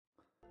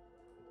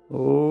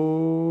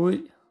Oh,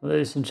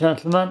 ladies and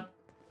gentlemen.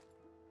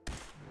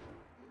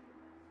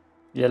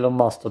 Yellow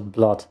mustard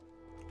blood.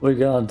 We're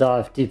gonna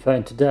dive deeper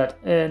into that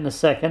in a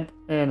second.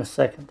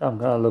 I'm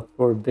gonna look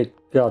for a big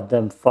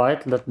goddamn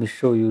fight. Let me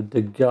show you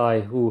the guy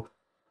who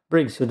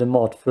brings you the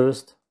mod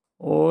first.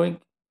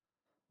 Oink.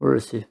 Where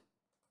is he?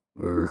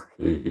 Where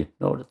is he?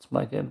 No, that's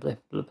my gameplay.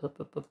 Blip, blip,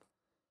 blip, blip.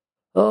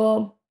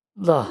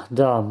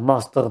 The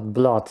mustard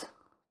blood.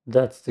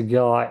 That's the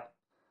guy.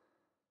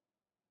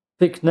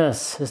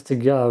 Pigness is the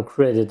guy who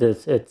created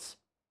it. It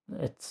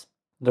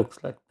looks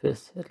like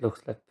piss. It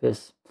looks like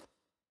piss.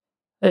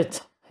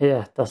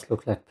 Yeah, it does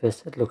look like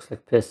piss. It looks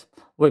like piss.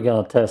 We're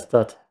gonna test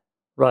that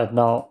right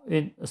now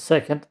in a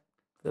second.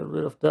 Get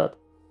rid of that.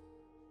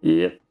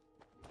 Yep.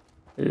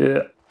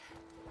 Yeah.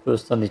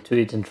 First I need to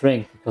eat and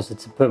drink because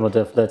it's a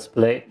permadeath let's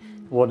play.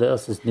 What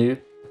else is new?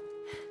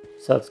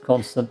 Besides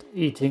constant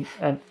eating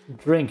and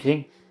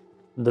drinking.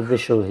 The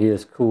visual here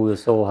is cool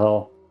as all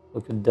hell.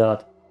 Look at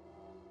that.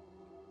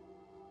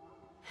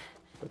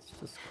 That's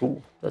just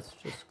cool. That's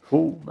just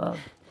cool, man.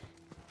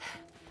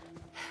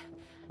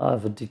 I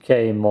have a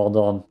decay mod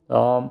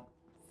on.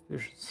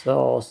 Fish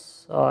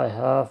sauce I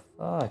have.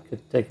 I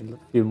could take a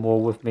few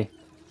more with me.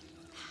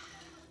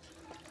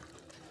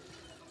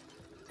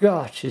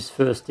 God, she's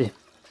thirsty.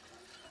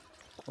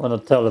 Wanna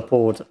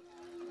teleport.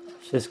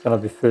 She's gonna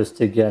be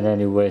thirsty again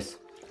anyways.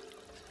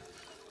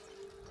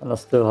 And I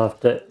still have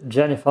the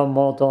Jennifer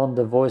mod on,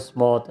 the voice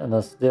mod, and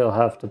I still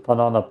have the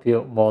banana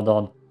peel mod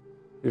on.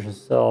 Fusion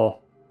cell.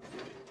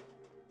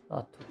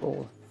 Not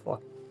all.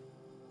 Fuck.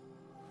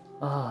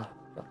 God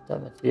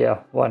damn it.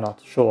 Yeah, why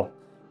not? Sure.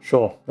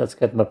 Let's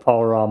get my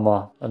power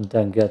armor and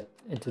then get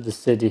into the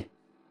city.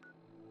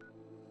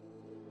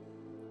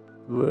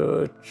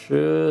 Which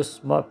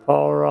is my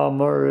power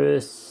armor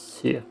is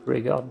here.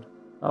 Free gun.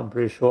 I'm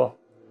pretty sure.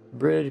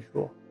 We're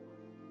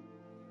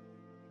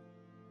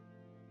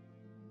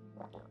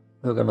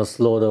gonna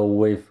slaughter our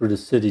way through the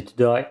city to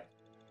die.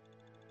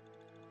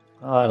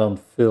 I don't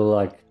feel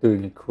like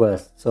doing a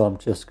quest, so I'm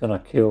just gonna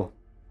kill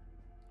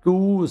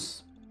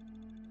Ghouls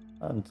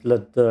and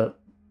let the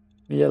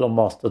yellow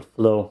mustard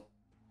flow.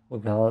 We're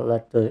gonna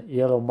let the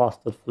yellow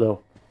mustard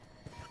flow.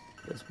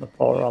 There's my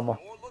power armor.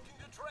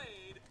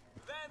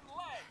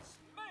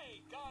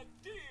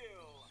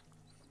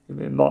 Give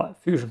me my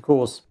fusion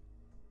cores.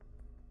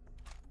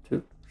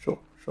 Two. Sure.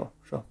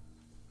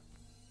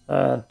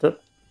 And damn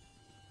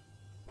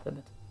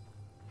it.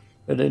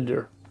 Get in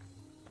there.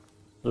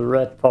 The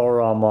red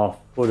power armor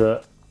for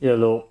the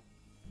yellow.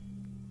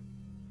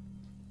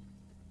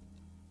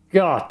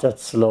 God,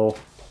 that's slow.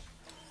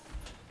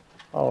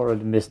 I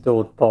already missed the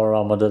old power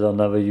armor that I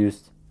never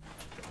used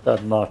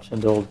that much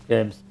in the old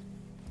games.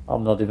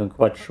 I'm not even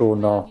quite sure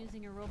now.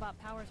 Using your robot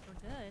powers for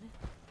good.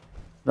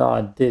 No,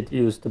 I did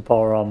use the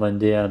power armor in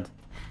the end.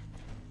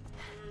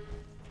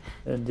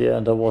 In the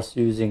end I was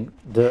using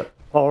the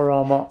power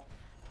armor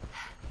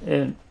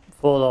in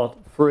Fallout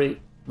 3.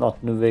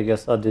 Not New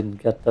Vegas, I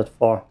didn't get that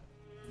far.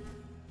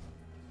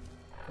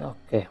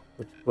 Okay,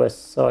 which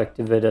quests are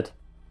activated?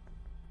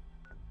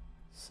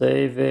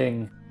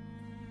 Saving.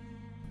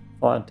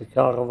 Find the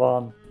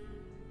caravan.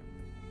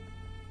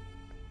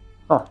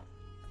 Huh.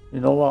 You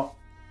know what?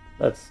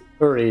 Let's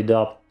hurry it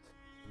up.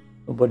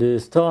 Nobody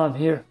has time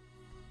here.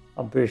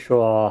 I'm pretty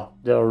sure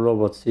there are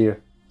robots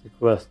here. The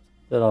quest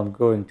that I'm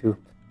going to.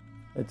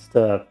 It's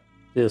the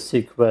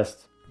DLC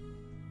quest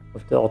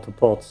with the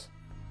autopods.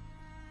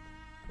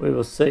 We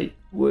will see.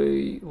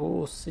 Way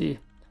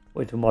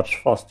too much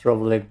fast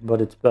traveling, but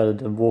it's better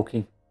than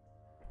walking.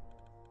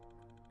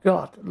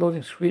 God,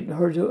 loading screen,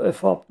 hurry your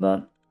F up,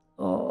 man.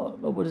 Oh,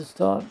 nobody's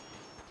time.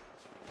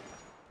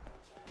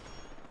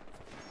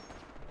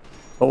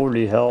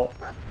 Holy hell.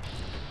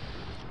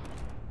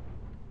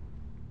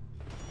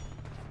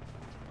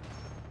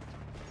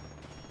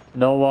 You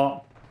know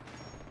what?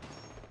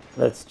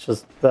 Let's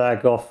just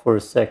back off for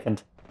a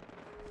second.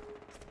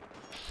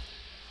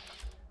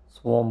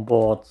 Swarm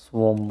bot.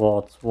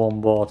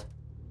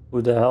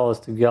 Who the hell is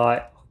the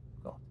guy?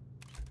 Oh,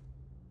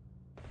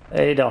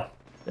 God.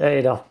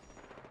 Ada.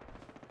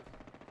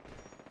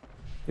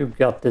 You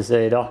got this,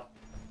 Ada.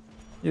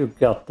 You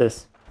got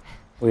this.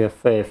 We have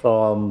faith.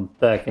 I'm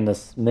back in a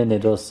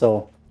minute or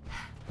so.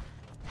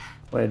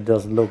 Well, it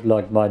doesn't look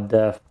like my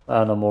death,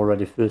 and I'm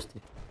already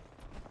thirsty.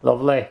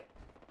 Lovely.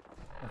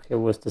 Okay,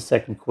 where's the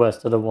second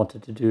quest that I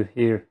wanted to do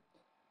here?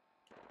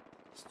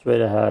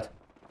 Straight ahead.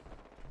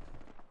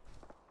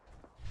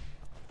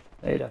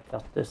 Ada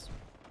got this.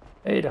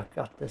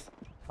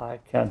 I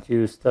can't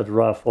use that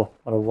rifle,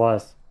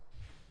 otherwise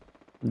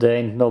there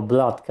ain't no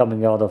blood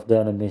coming out of the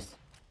enemies.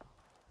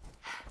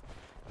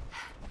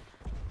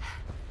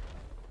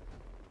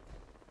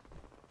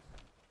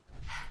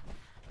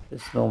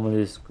 This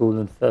normally is Ghoul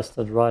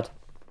infested, right?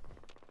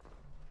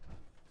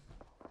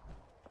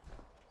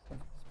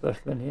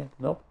 Special in here?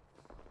 Nope.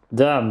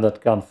 Damn,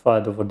 that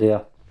gunfight over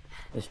there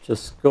is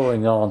just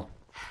going on.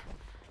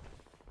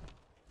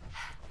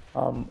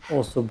 I'm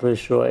also pretty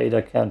sure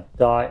Ada can't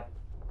die.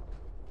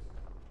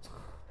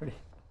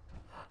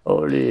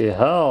 Holy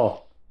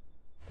hell!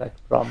 Back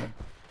ramen.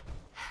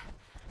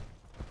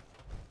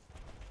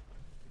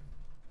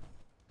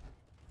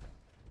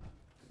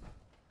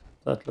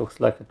 That looks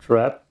like a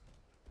trap.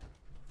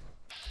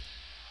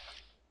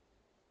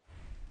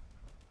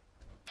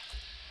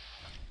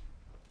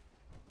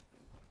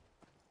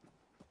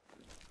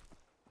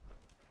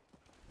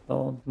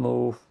 Don't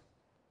move.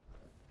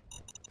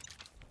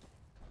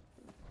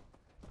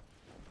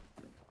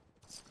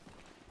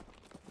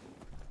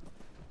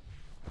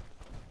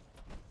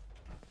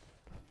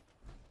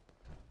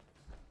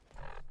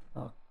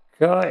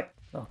 Okay,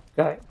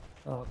 okay,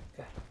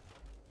 okay.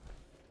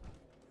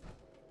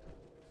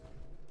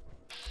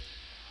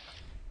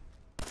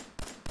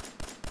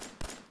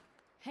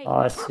 Hey,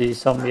 I see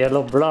some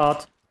yellow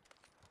blood.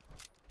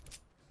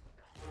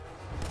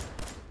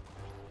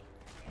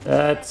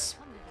 That's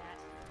come to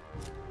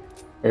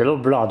that. yellow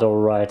blood,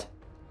 alright.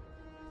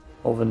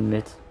 Over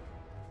mid.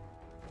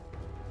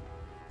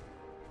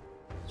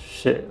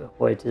 Shit,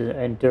 wait,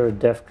 ain't there a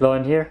Deathclaw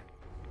in here?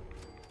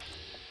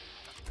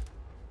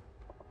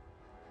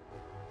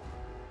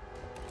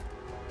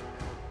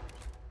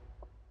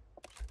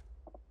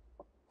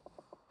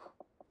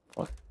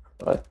 Fuck,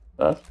 right,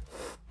 that.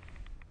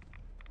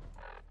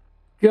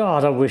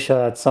 God, I wish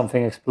I had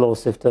something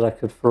explosive that I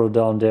could throw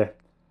down there.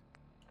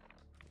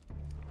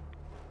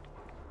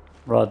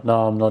 Right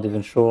now, I'm not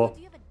even sure.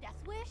 Do you have a death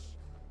wish?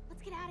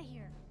 Let's get out of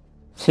here.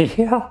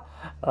 Yeah,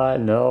 I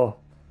know.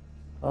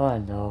 I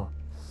know.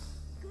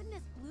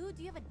 Goodness, Blue,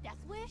 do you have a death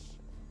wish?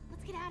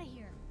 Let's get out of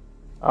here.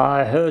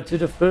 I heard you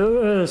the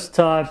first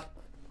time.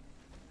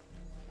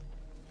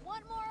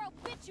 One more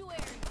obituary.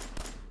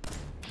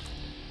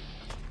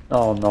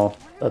 Oh no,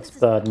 that's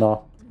bad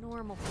now.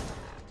 Normal.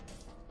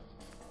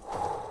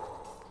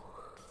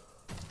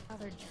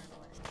 Other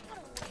journalist. What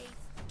a waste.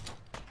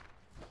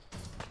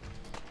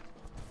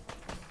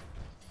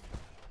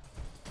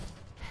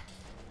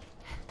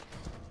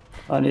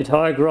 I need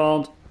high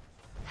ground.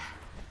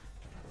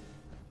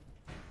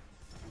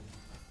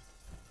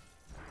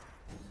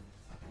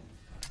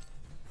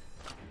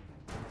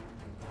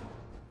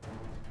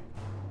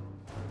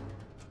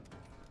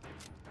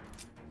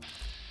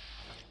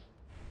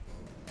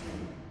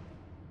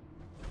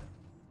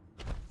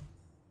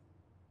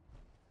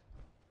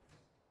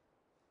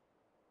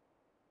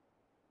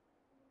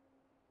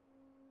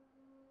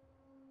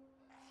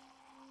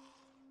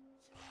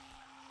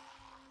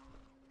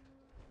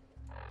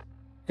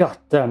 God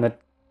damn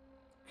it.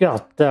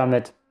 God damn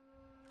it.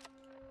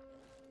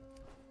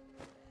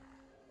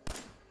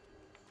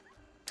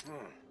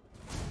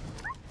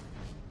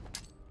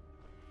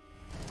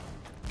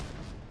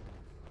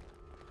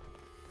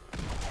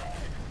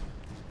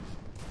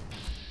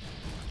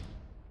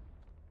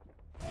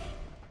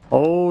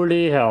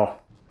 Holy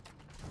hell.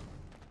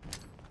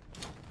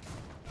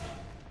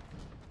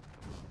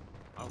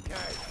 Okay,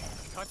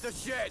 cut the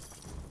shit.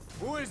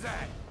 Who is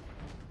that?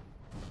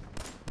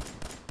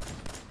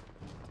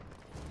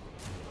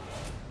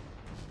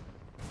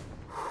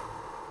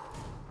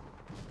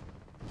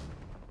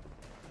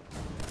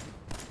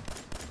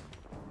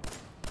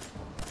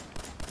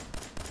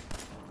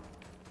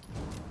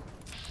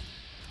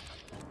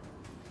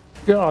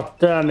 God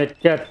damn it,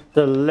 get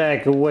the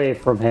leg away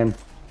from him.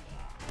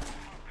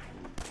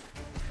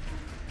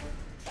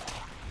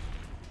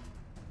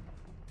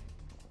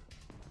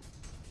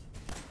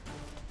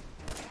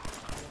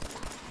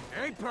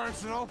 Ain't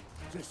personal,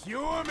 just you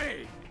or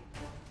me.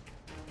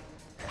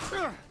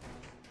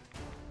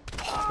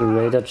 The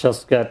radar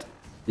just got...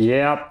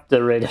 Yep,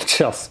 the radar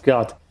just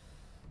got...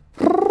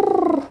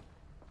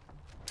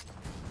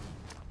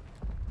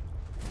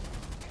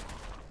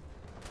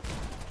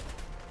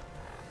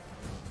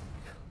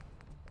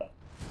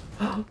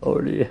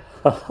 Holy...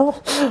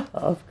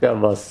 I've got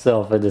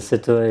myself in a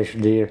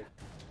situation here.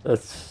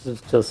 That's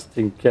just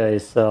in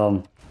case...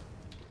 Oh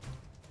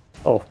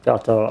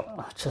god,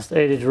 I just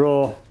ate it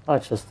raw. I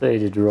just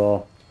ate it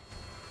raw.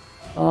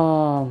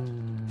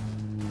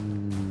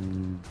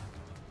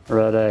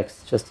 Red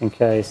X, just in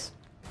case.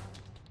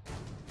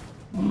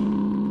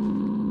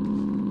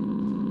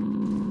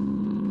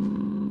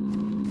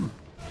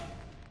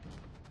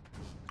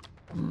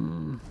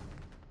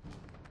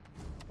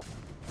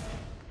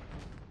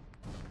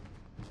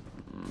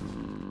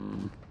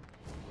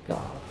 God,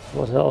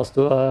 what else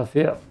do I have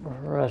here?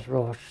 Red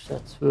Roach,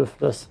 that's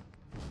worthless.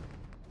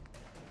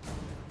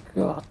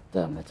 God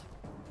damn it.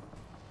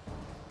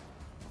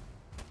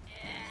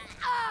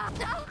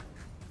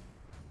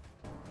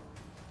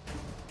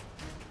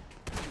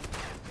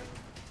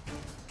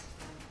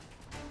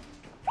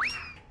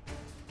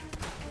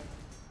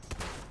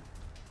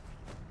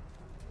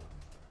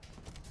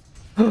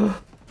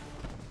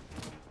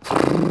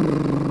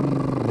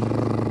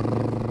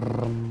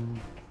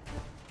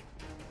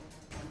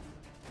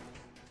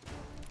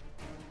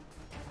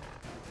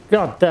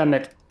 God damn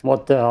it.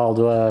 What the hell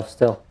do I have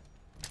still?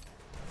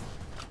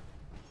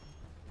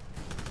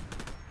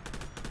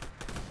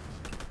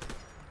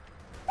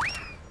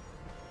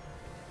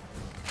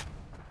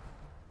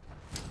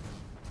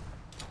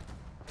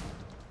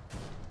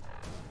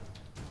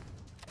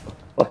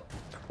 What?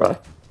 Right.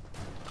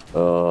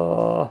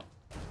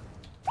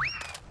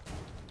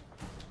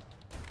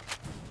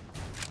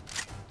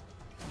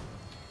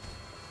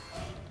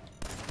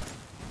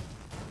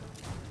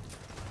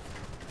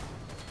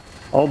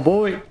 Oh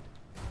boy!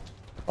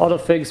 Other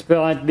things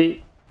behind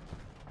me.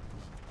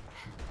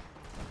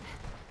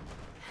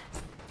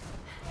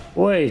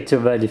 Way too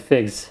many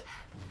things.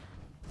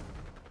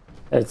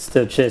 It's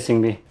still chasing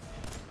me.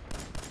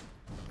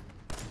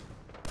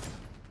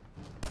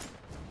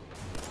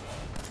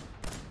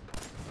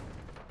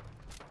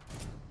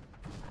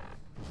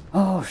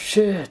 Oh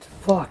shit!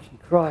 Fucking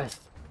Christ!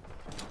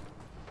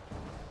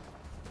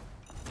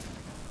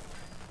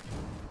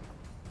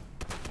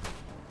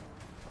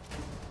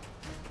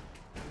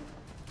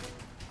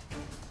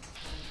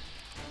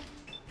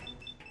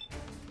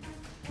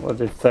 What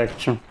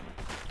infection?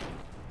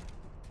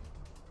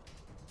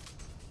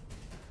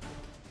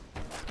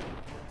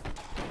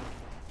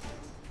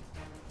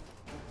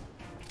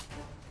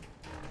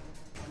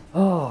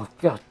 Oh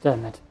god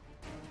damn it.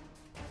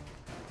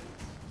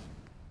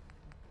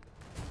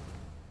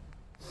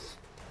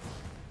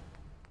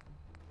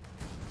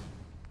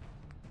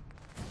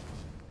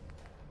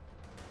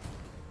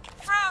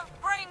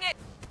 Bring it.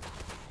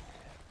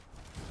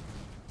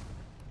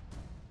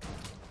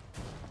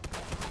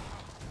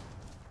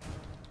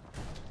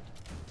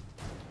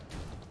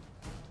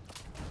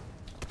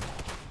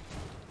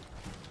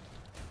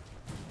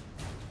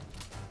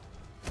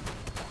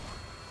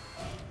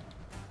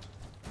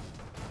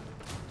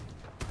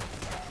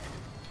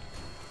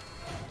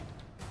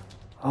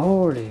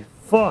 Holy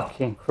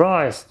fucking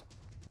Christ!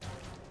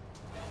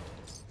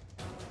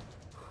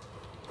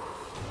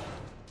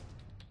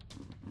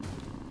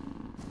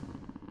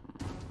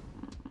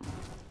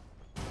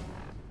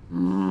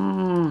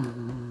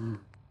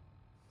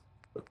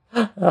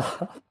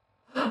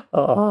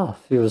 Ah,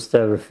 fused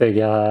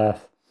everything I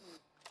have.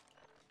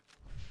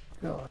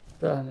 God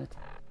damn it.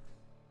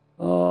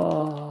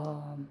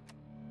 Oh,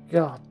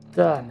 god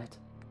damn it.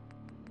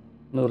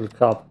 Noodle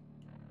cup.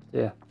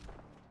 Yeah.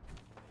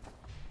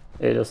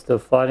 They're still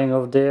fighting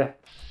over there.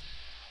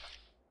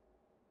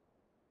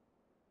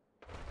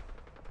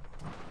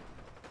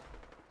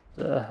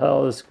 The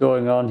hell is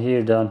going on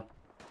here then?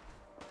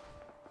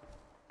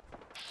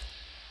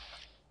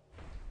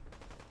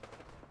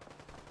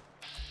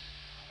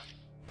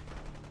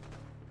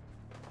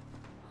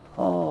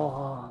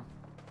 Oh.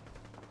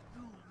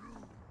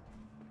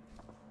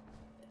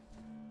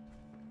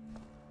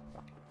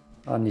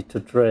 I need to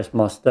trace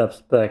my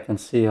steps back and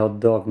see how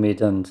dog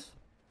meat and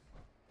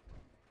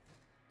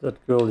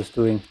that girl is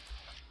doing.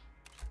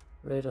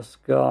 Raider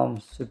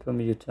Scum, Super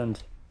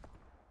Mutant.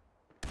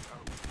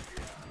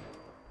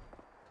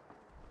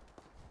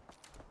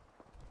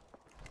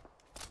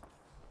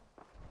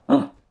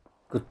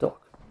 Good dog.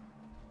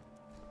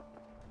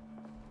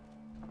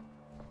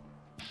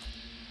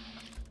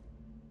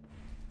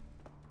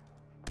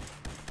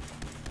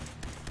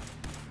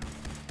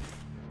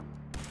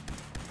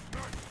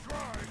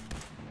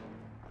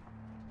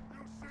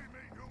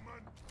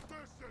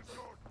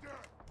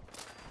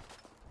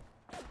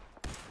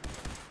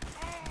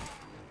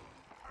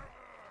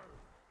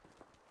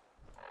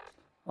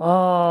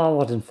 Ah,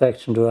 what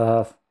infection do I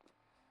have?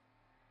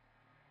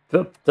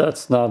 Yep,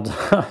 that's not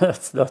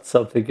that's not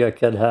something I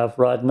can have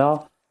right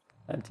now.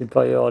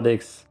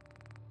 Antibiotics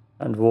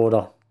and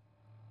water.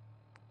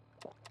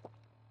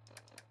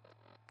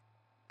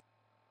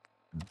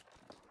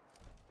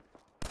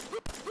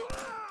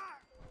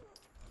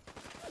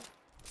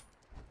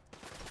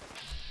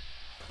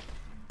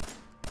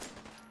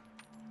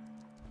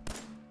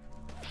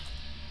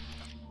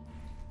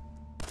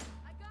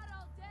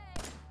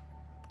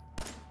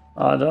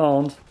 I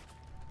don't.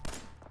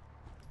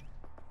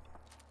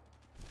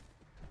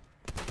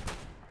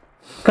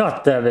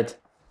 God damn it.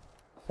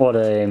 What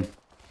a aim.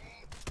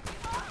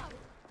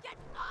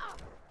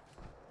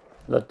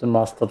 Let the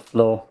mustard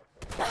flow.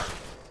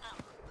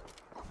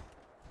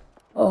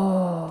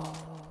 Oh.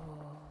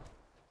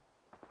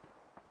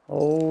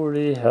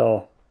 Holy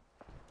hell.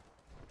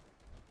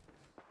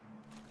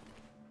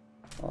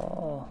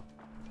 Oh.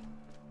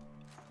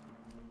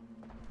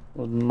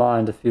 Wouldn't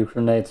mind a few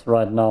grenades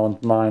right now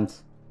and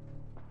mines.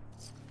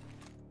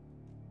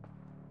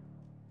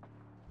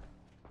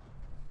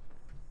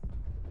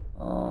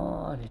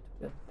 Oh, I need to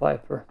get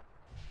Piper.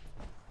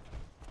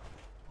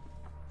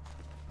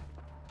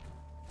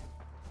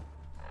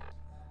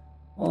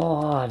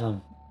 Oh, I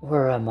don't...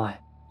 Where am I?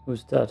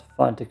 Who's that?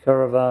 Find the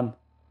caravan.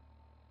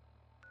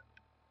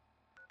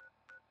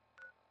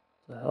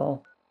 The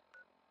hell?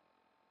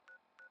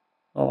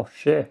 Oh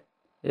shit.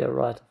 Yeah,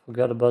 right, I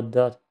forgot about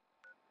that.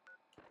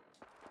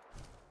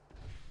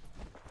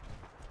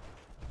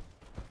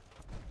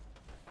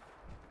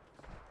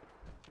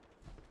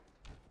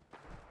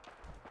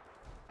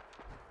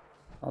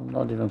 I'm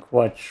not even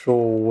quite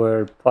sure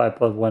where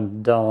Piper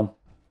went down.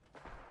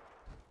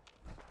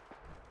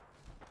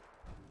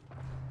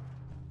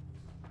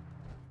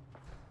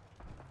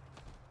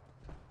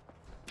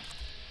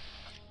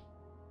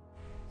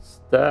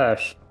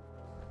 Stash.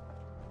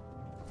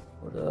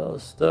 What the hell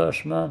is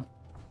stash, man?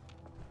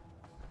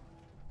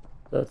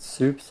 That's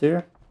soups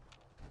here.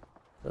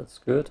 That's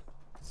good.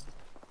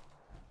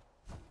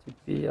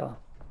 Tibia.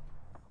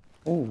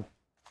 Ooh.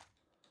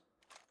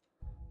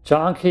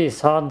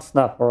 Junkies hardened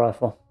sniper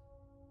rifle.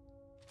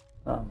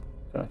 I'm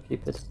gonna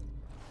keep it.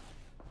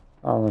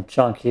 I'm a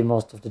junkie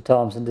most of the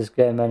times in this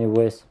game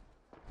anyways.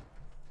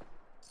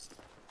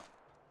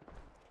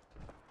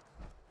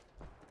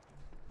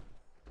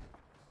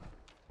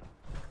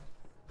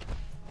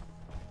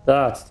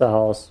 That's the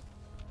house.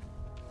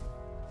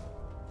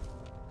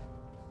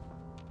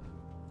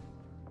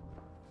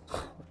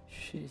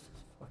 Jesus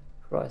fucking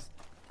Christ.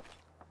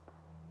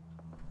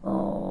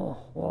 Oh,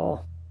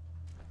 wow.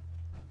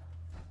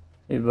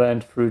 He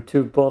went through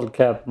 2 bottle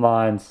cap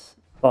mines,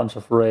 bunch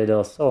of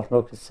raiders. Oh,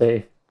 look, it's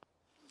safe.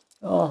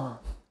 Oh.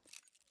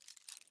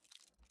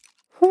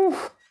 Whew.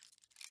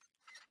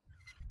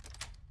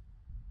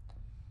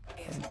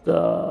 And,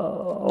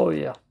 oh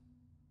yeah.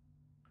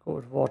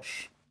 Good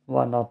watch.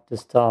 Why not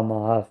this time?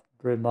 I have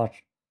pretty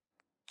much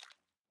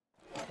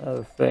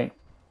everything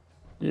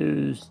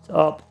used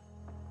up.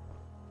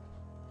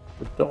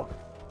 The dog.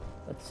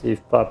 Let's see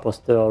if Piper's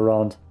still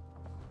around.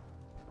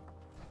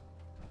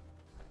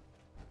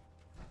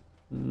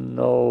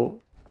 No,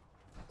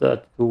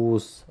 that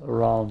Ghoul's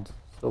around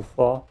so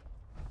far.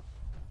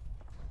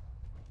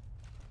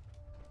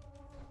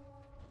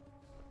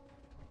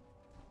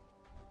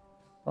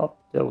 Oh,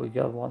 there we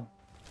got one.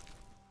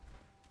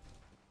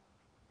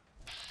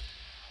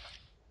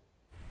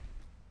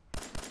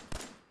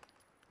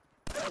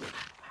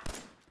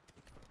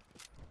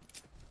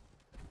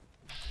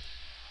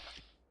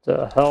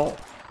 The hell?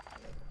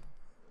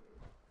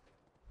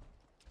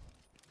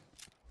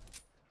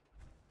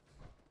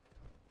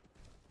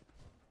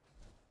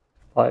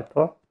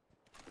 Piper?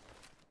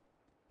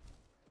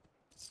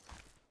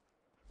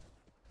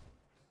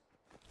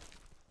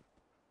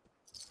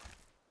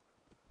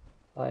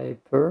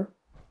 Piper?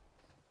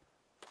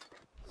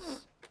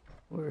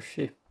 Where is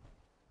she?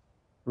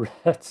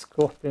 Red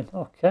Scorpion,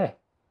 okay.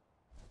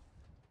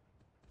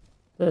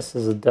 This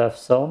is a death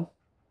zone.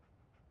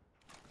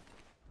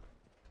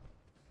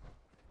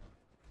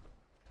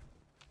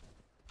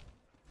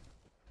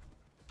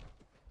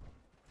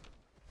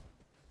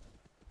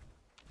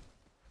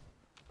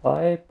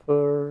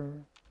 Piper.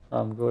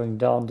 I'm going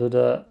down to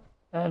the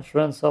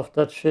entrance of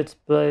that shit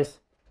place.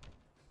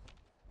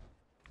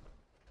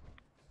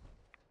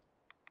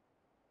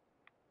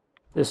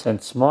 This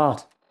ain't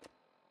smart.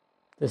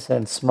 This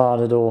ain't smart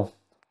at all.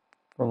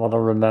 From what I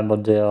remember,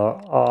 there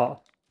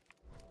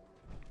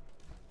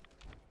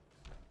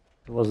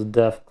was a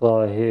death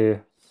claw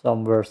here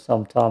somewhere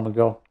some time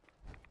ago.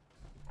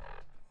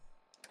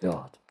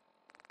 God.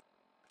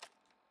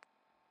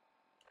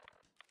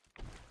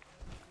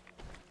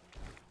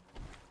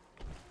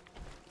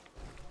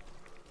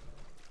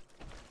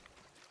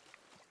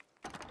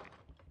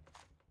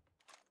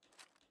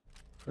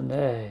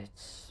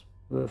 Grenades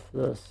with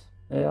this,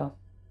 yeah.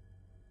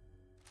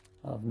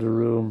 Of the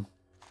room,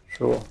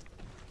 sure.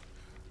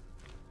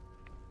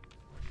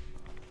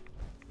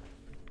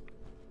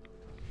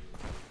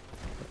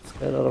 Let's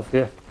get out of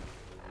here.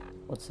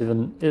 What's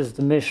even is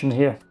the mission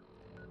here?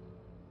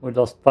 We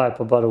lost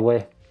Piper, by the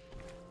way.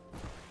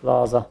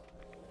 Plaza.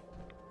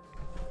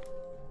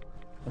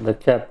 And the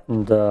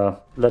captain, the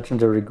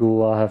legendary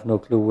Ghoul, I have no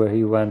clue where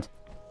he went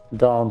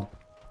down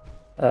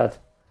at.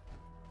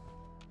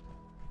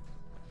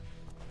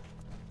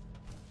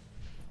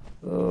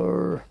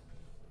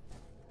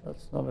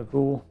 That's not a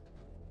Ghoul.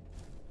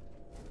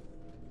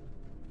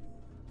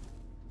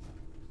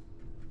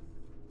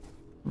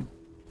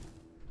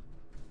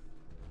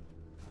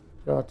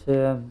 Got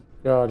him,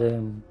 got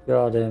him,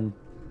 got him.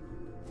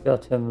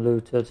 Got him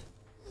looted.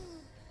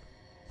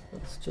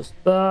 That's just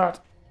bad.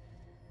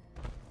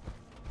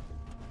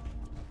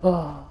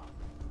 Ah.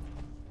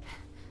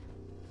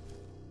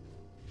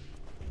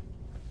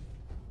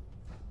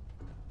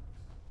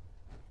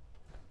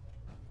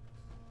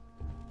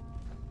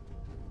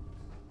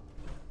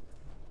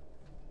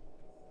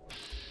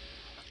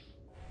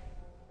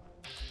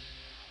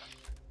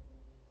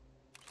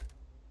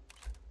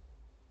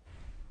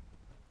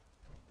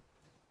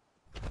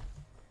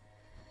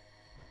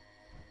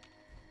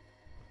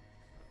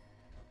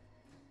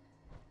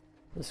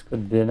 This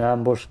could be an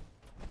ambush.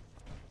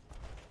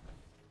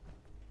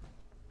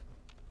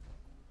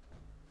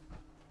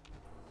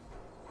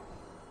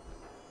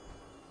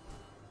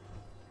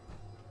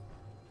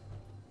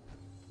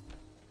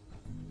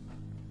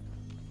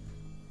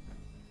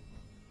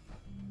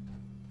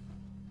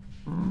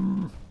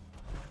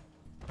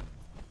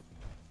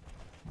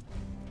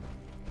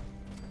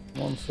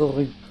 One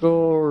sorry,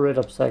 go rid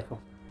of Psycho.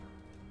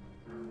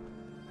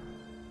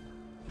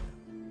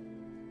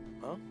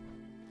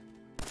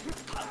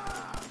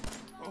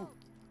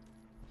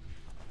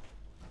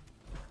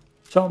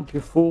 Jump, you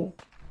fool.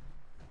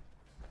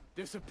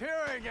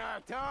 Disappearing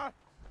act, huh?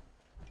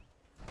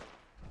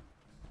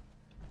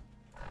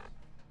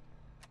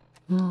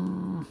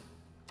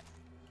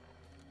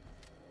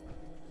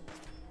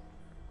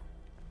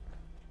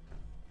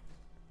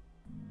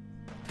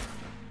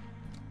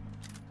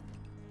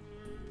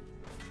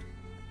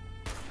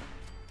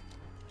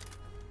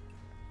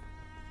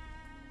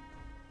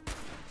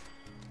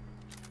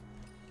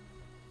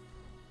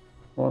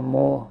 One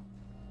more.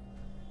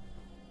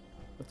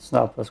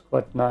 Sniper's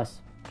quite nice.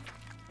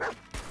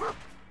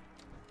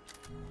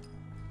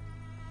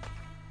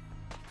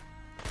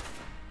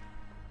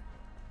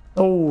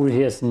 Oh,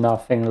 here's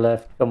nothing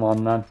left. Come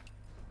on, man.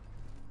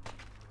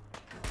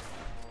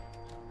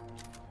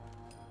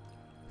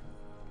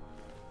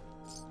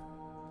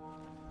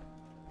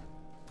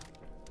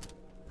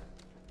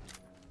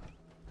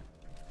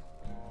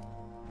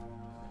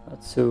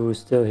 That's who's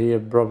still here.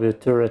 Probably a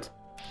turret.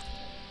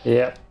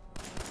 Yeah.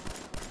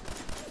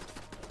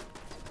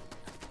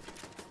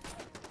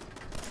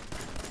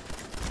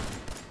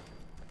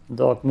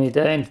 Dog meat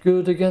ain't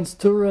good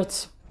against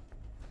turrets.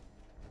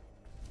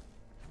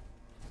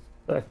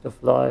 Fact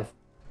of life.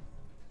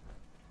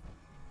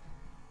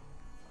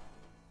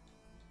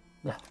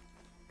 Yeah.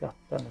 God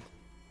damn it.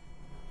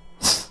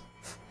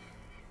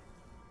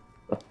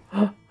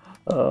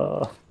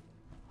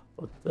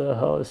 What the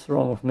hell is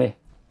wrong with me?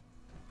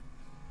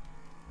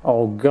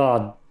 Oh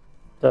god,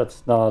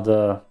 that's not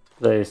a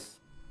place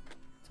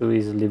to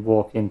easily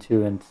walk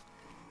into and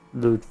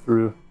loot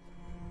through.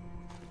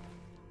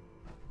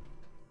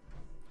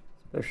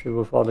 Especially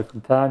without a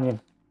companion.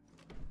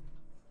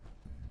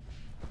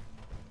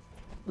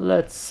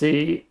 Let's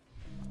see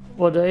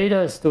what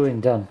Ada is doing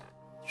then,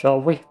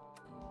 shall we?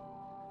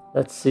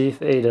 Let's see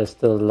if Ada is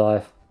still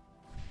alive.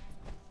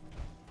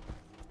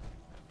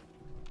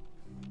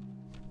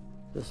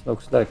 This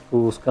looks like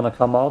Ghoul's gonna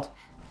come out.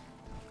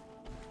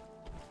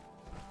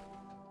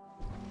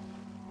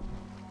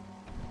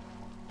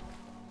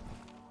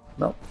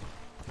 No.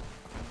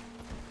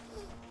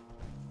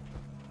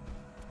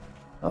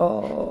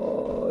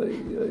 Oh,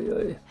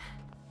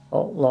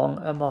 how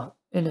long am I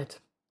in it?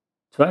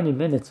 20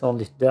 minutes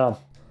only. Damn.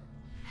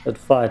 That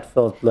fight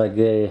felt like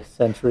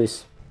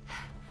centuries.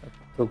 It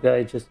took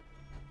ages.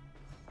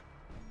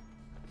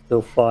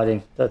 Still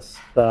fighting. That's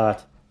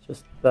bad.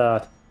 Just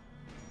bad.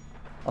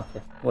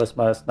 Okay, where's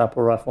my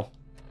sniper rifle?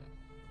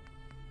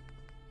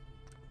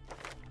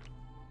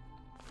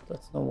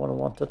 That's not what I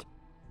wanted.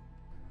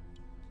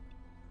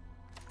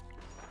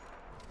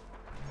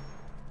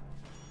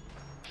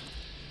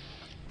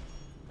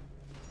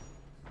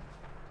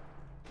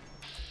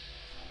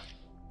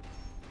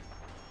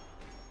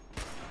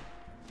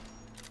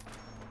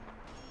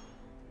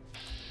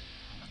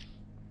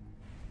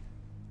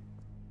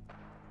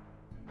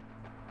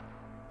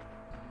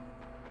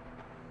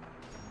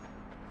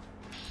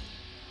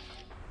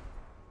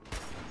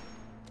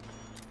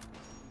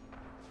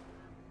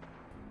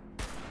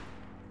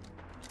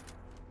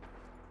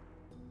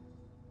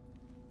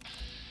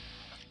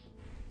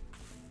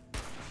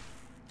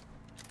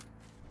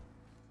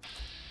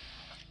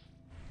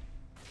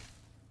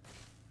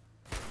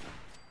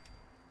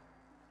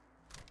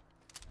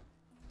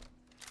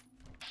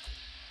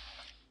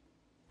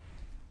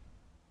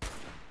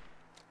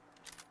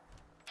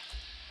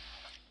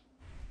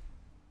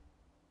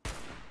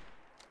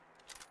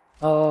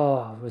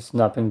 Oh, we're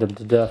snapping them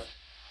to death.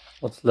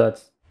 What's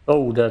that?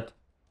 Oh, that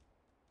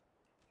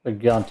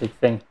gigantic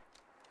thing.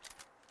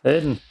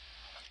 Hidden.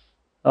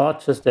 Oh,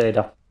 just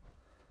Ada.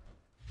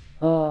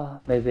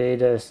 Ah, maybe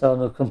Ada is our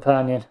new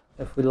companion.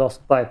 If we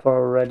lost Piper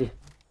already.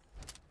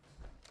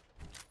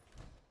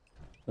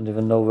 Don't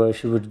even know where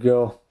she would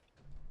go.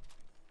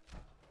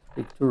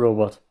 Speak to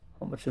robot.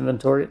 How much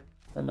inventory?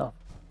 Enough.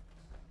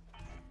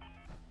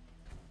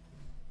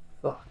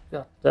 Fuck,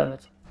 god damn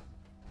it.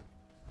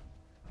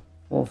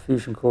 One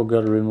fusion core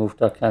got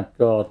removed. I can't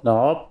go out now.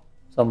 Oh,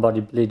 somebody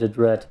bleeded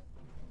red.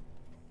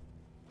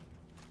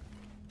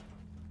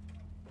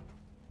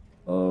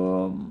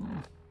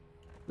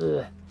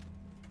 Ugh.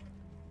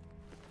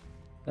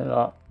 Can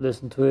I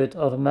listen to it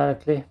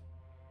automatically?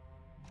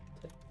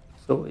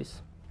 So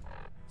is.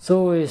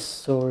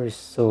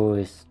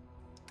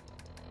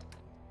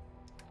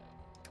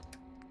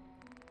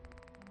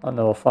 I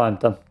never find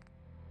them.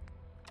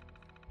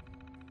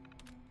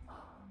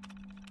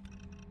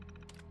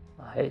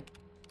 I hate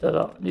that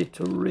I need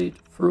to read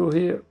through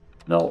here.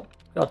 No,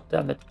 god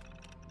damn it.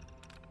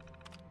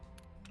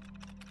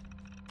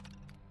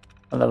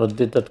 I never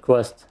did that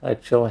quest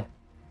actually.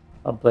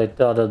 I played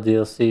the other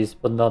DLCs,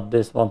 but not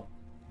this one.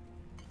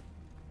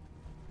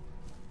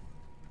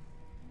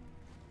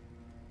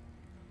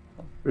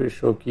 I'm pretty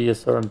sure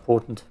gears are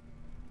important.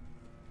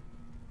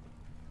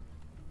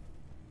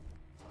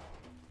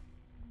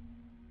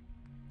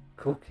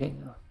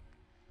 Cooking.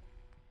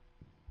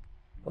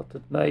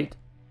 Potted meat.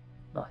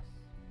 Nice.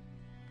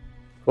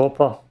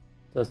 Copper.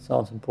 That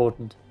sounds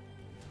important.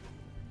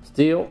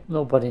 Steel.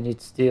 Nobody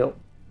needs steel.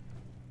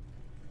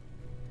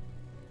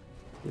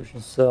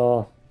 Fusion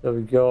cell. There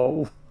we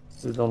go. Oof,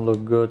 you don't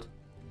look good.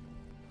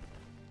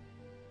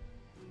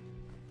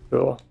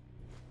 Sure.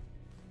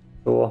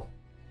 Sure.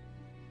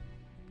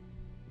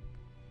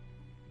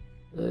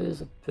 There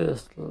is a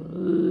pistol.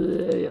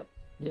 Yep.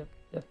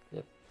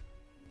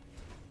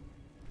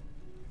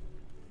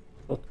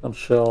 Shotgun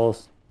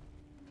shells.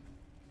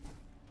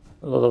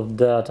 A lot of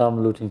that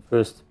I'm looting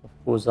first. Of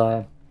course I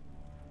am.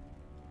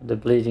 The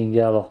bleeding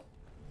yellow.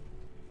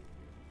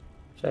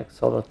 Check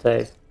solid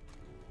tape.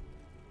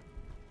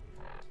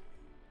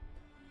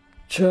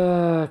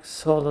 Jack,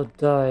 solid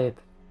type.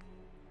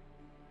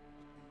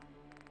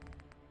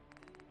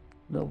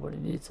 Nobody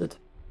needs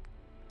it.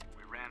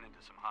 We ran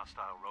into some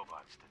hostile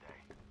robots today.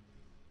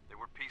 They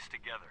were pieced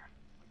together,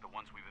 like the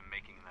ones we've been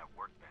making in that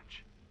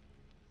workbench.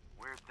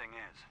 Weird thing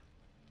is,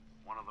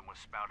 one of them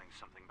was spouting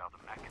something about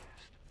the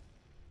Mechanist.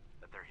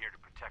 That they're here to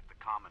protect the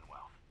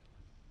Commonwealth.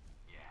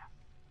 Yeah,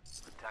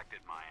 protected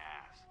my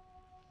ass.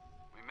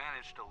 We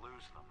managed to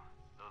lose them.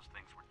 Those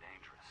things were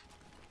dangerous.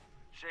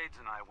 Shades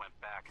and I went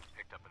back and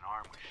picked up an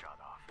arm we shot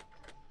off.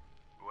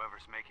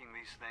 Whoever's making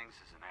these things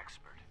is an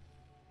expert.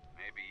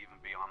 Maybe even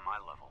beyond my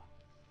level.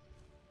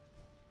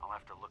 I'll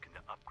have to look into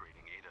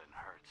upgrading Ada and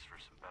Hertz for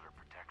some better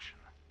protection.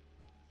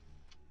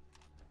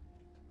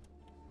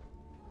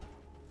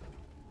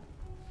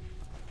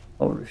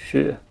 Holy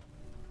shit.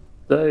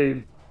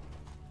 Damn.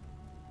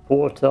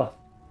 Porter.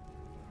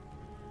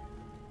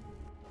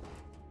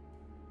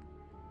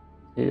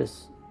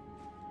 Yes.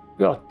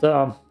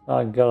 Goddamn.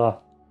 I gotta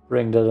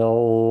bring that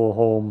all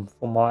home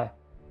for my...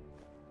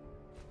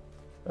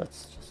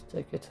 Let's just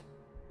take it.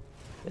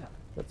 Yeah,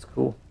 that's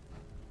cool.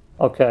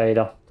 Okay,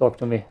 Ada, talk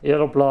to me.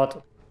 Yellow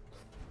blood.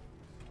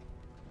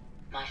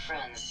 My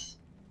friends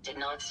did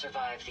not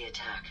survive the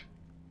attack.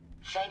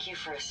 Thank you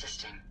for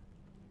assisting.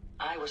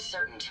 I was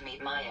certain to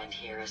meet my end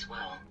here as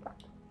well.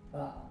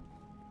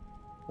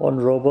 One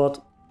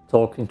robot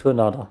talking to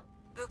another.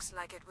 Looks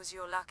like it was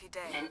your lucky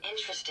day. An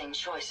interesting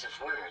choice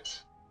of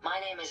words.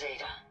 My name is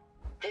Ada.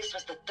 This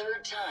was the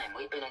third time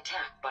we've been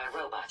attacked by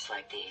robots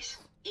like these.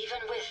 Even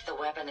with the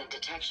weapon and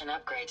detection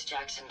upgrades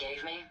Jackson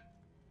gave me,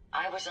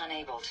 I was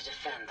unable to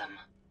defend them.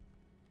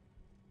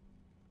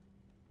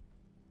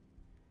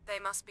 They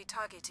must be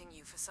targeting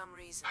you for some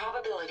reason.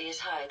 Probability is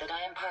high that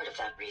I am part of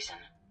that reason.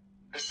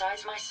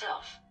 Besides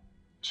myself,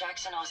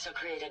 Jackson also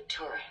created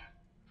Turing,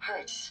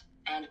 Hertz,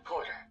 and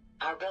Porter.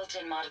 Our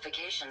built-in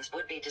modifications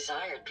would be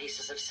desired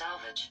pieces of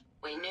salvage.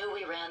 We knew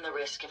we ran the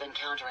risk of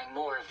encountering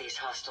more of these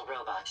hostile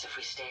robots if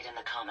we stayed in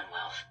the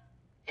Commonwealth.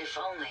 If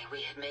only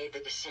we had made the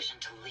decision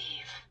to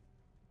leave.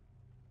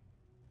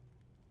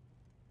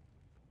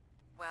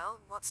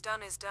 Well, what's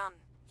done is done.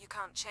 You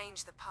can't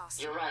change the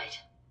past. You're right.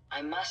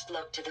 I must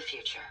look to the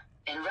future.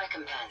 In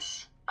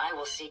recompense, I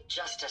will seek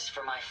justice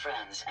for my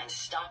friends and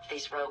stop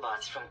these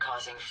robots from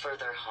causing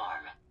further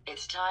harm.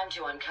 It's time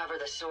to uncover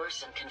the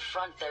source and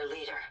confront their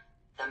leader,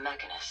 the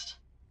Mechanist.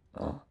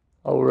 Oh,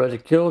 I already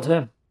killed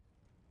him.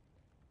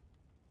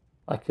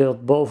 I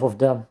killed both of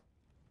them.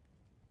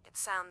 It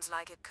sounds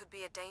like it could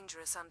be a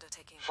dangerous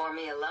undertaking. For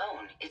me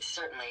alone, it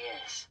certainly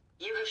is.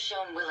 You have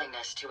shown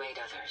willingness to aid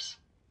others.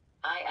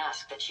 I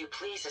ask that you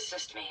please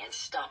assist me in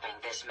stopping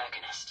this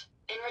Mechanist.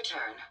 In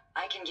return,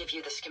 I can give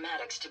you the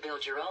schematics to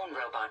build your own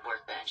robot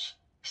workbench,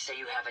 so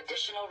you have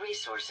additional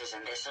resources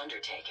in this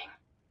undertaking.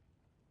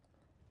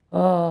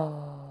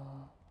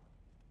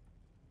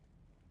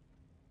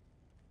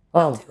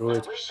 I'll do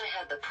it. I wish I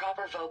had the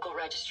proper vocal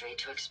registry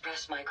to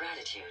express my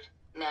gratitude.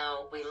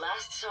 Now, we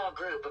last saw a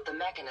group of the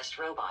Mechanist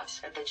robots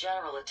at the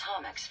General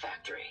Atomics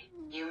factory.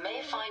 You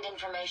may find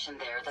information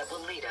there that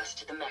will lead us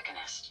to the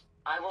Mechanist.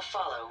 I will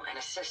follow and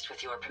assist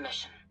with your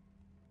permission.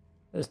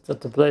 Is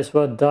that the place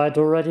where I died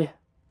already?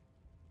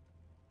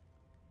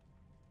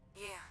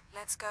 Yeah,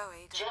 let's go,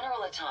 Ada.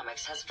 General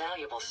Atomics has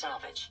valuable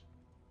salvage.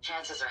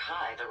 Chances are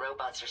high the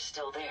robots are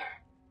still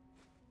there.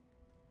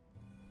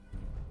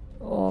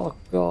 Oh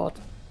god.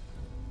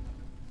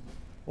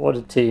 What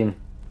a team.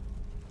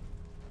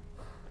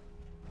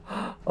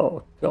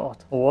 Oh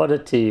god, what a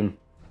team.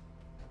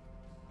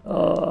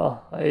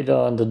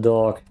 Ada and the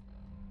dog.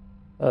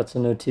 That's a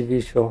new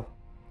TV show.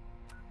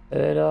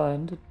 Ada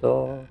and the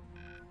dog.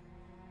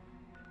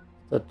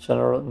 That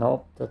General...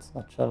 No, that's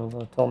not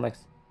General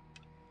Atomics.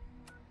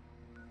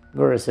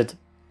 Where is it?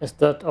 Is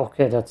that...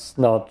 Okay, that's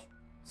not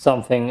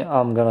something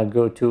I'm gonna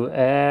go to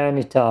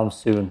anytime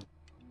soon.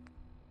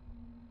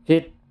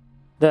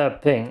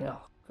 Kidnapping.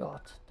 Oh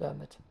god,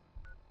 damn it.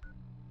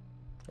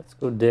 Let's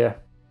go there.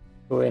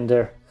 Go in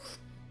there.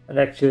 And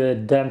actually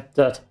attempt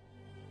that.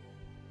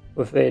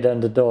 With Ada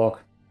and the dog.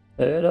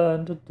 Ada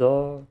and the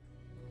dog.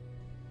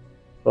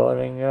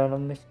 Fighting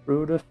enemies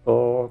through the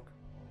fog.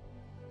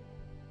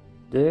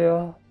 They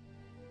are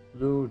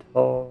blue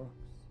hogs.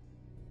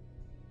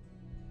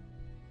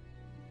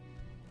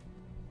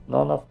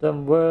 None of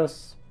them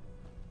wears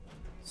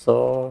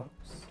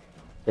socks.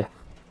 Yeah,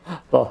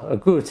 well,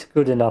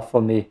 good enough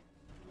for me.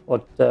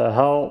 What the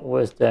hell?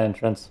 Where's the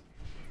entrance?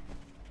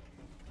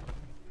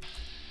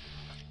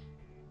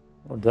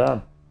 Oh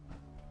damn.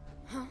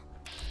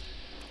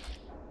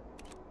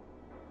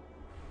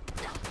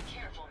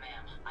 Careful,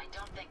 ma'am. I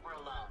don't think we're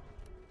alone.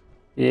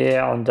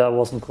 Yeah, and that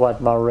wasn't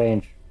quite my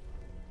range.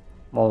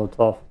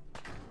 Molotov.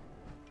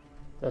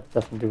 That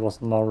definitely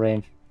wasn't my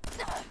range.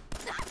 That's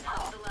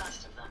the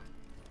last of them.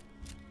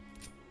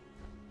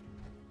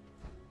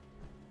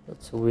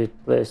 That's a weird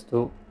place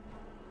to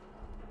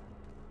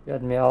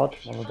get me out.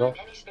 If you Molotov.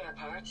 find any spare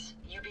parts,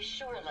 you be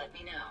sure and let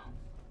me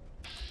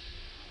know.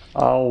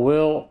 I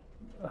will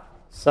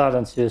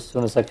silence you as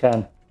soon as I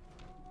can.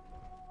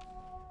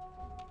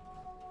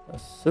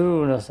 As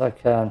soon as I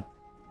can.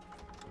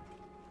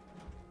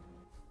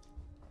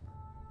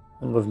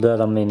 And with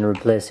that I mean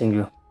replacing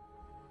you.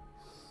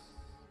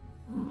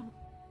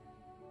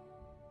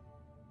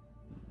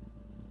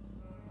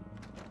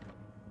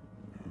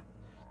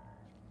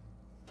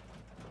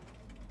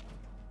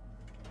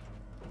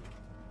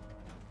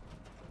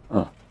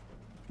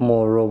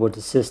 More robot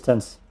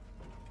assistance.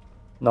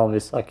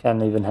 Novice, I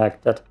can't even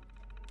hack that.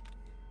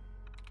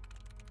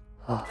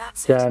 Oh,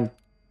 That's it.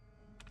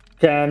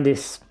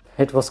 Candice.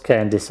 It was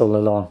Candice all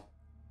along.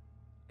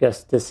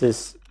 Guess this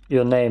is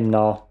your name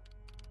now.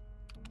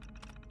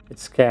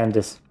 It's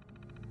Candice.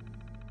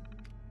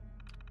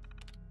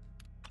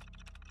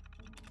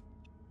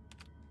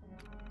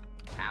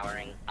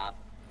 Powering up.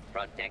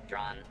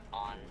 Protectron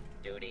on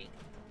duty.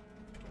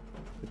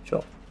 Good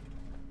job.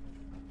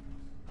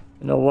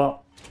 You know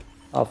what?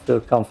 I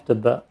feel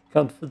confident.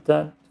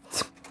 Confident.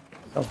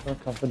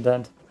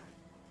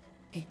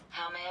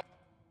 How may I...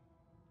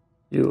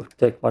 You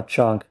take my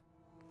chunk.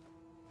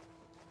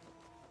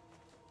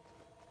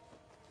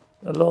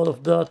 A lot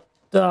of that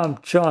damn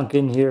chunk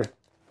in here.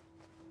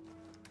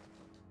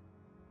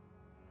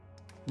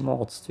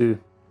 Mods too.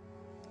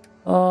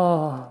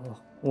 Ah,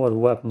 what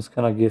weapons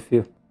can I give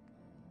you?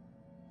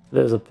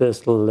 Laser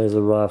pistol,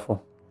 laser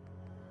rifle.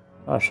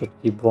 I should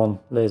keep one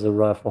laser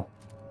rifle.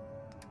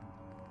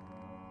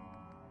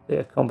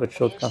 Yeah, combat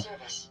shotgun.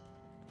 Service.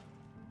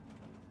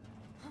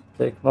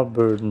 Take my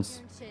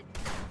burdens. Shit.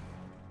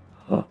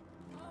 Huh.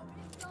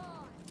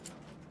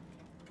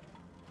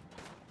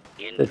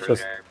 They just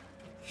Intruder.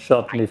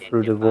 shot me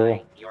through the wall.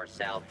 Identify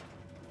yourself.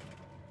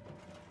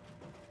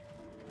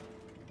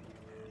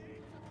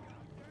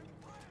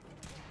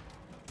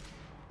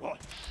 What?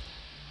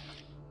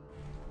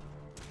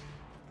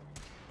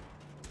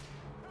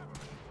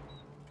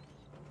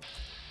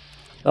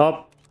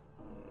 Up.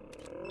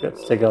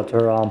 Let's take out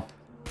her arm.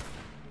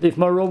 Leave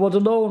my robot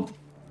alone.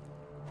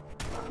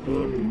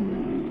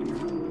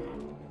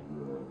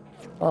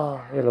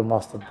 Ah, yellow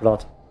mustard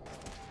blood.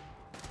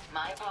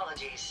 My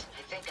apologies.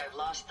 I think I've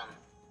lost them.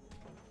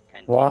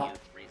 What? Continued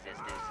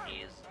resistance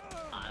is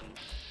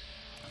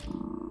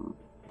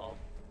oh.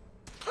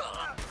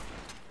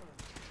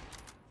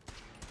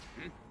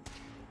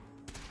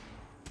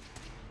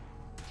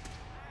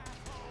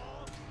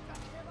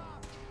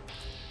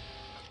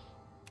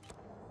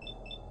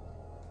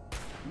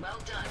 Well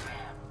done,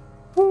 man.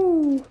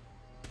 Woo.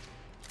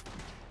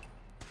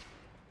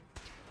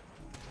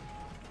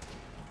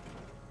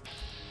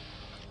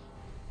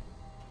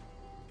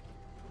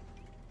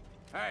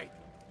 Hey,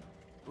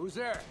 who's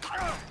there?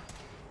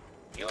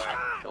 Your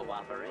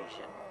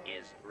cooperation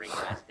is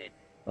requested.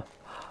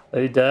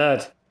 Hey,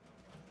 Dad.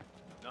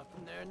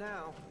 Nothing there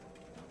now.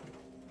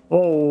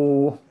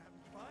 Oh.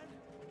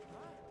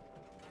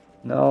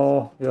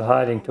 No, you're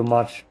hiding too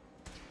much.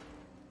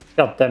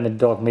 God damn it,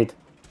 dog meat.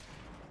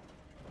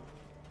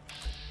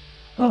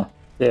 Oh,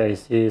 there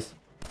he is.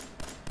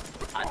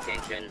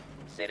 Attention,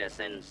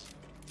 citizens.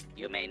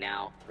 You may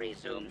now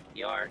resume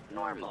your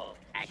normal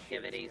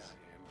activities.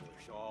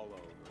 Ambush all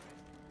over.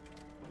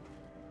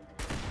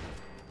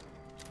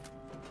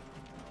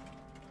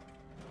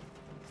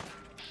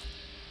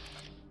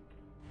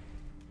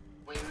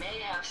 We may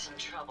have some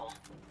trouble.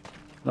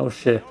 No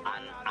shit.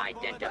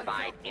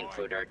 Unidentified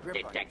intruder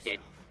detected.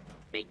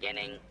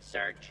 Beginning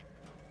search.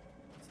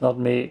 It's not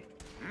me.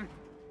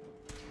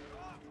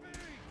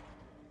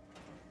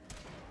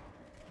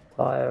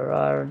 Fire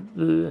iron.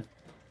 Ugh.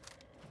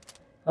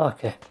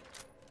 Okay.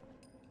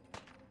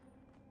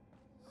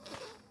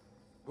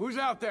 Who's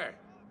out there?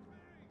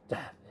 Damn,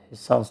 he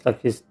sounds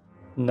like he's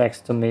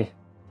next to me.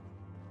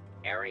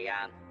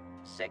 Area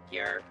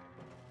secure.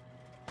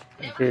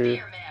 Never Okay.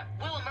 fear, man.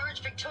 We'll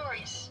emerge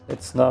victorious.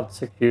 It's not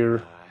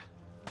secure.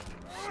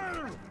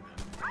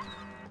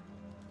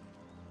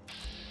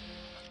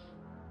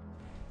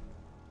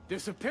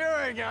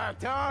 Disappearing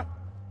act, huh?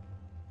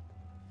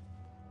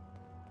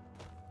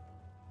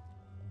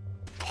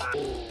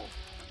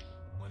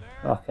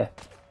 Okay.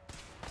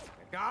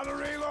 Gotta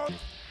reload.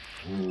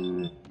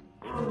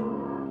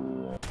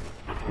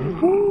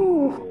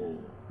 Woo.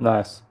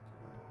 Nice.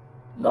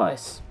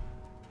 Nice.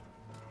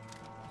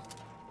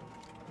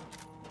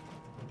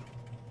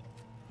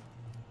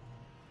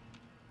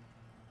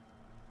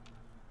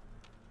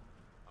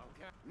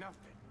 Okay,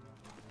 nothing.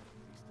 At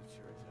least it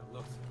sure as hell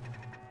looks.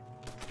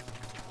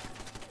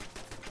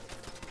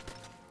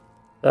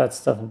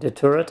 That's definitely a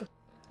turret.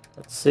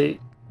 Let's see.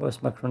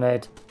 Where's my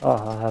grenade? Oh,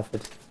 I have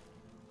it.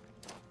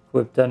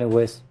 Equipped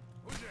anyways.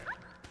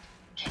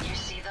 Can you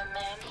see them,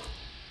 man?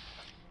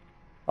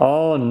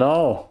 Oh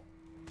no.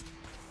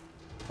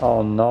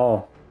 Oh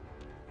no.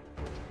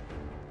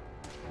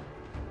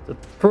 The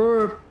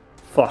perp.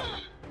 Fuck.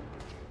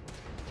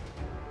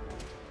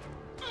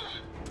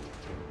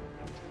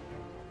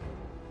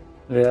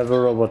 We have a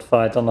robot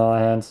fight on our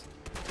hands.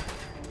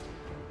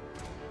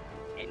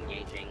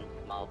 Engaging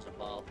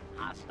multiple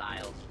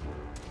hostiles.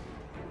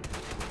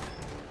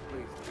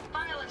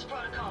 Violence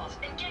protocols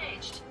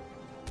engaged.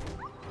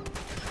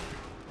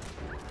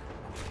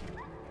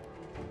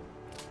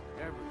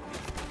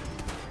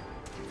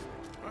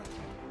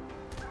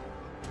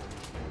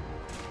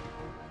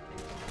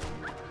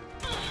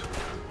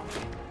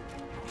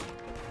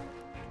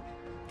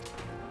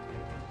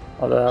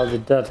 How the hell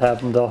did that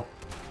happen though?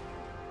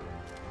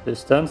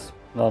 Distance,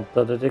 not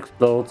that it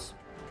explodes.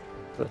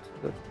 Good,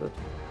 good,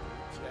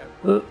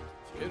 good.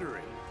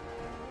 Jittery.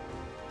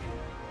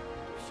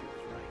 She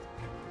was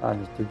right. I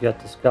need to get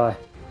this guy.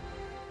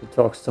 He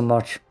talks too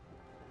much.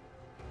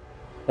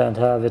 Can't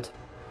have it.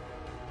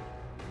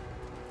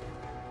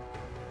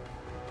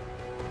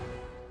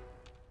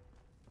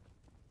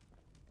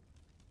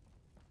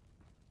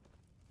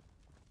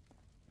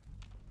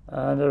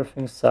 And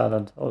everything's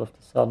silent all of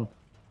a sudden.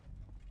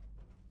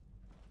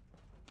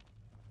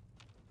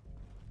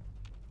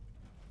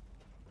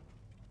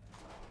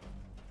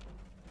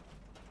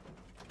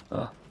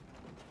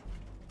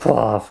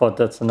 I thought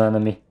that's an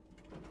enemy.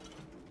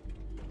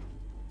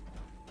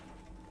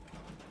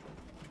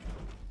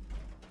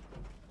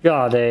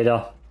 God,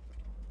 Ada.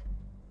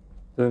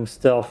 Doing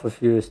stealth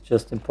with you is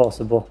just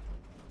impossible.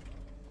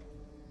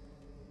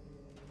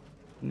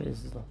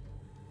 Missile.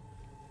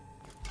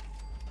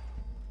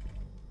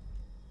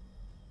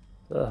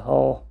 The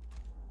hell?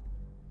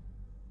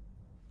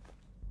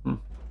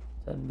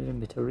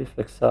 10mm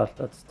reflex sight,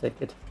 let's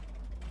take it.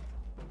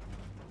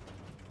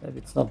 Maybe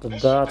it's not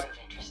This that should prove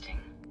interesting.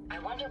 I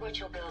wonder what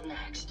you'll build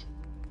next.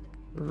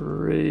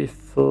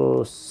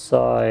 Rifle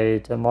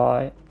sight, am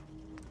I?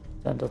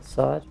 Standard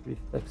sight,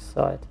 reflex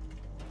sight.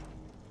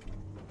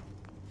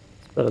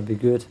 This better be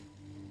good.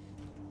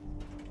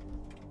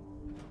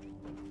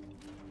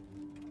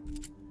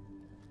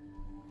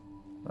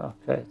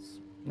 Okay, it's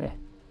meh.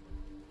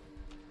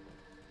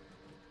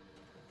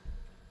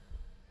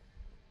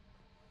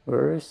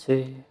 Where is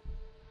he?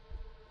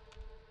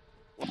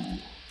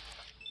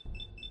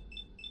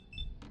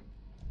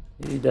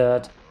 He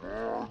dead.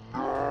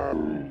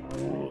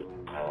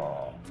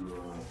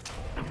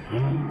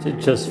 He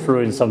just threw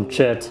in some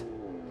chat.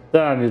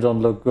 Damn, you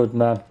don't look good,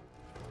 man.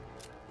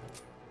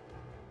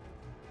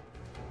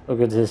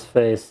 Look at his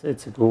face.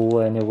 It's a ghoul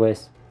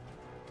anyways.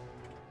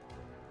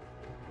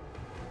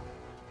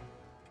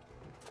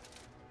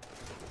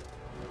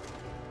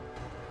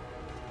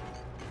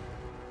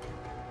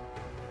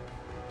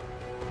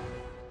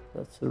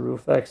 That's the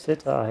roof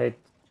exit. I hate...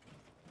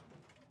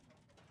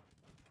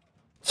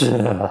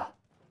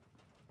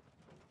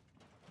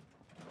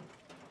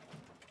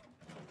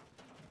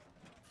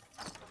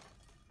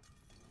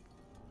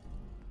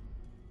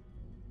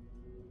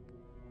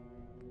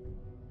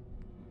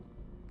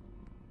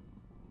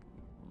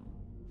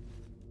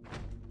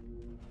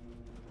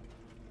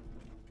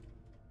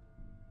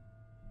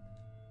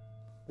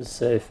 The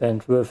safe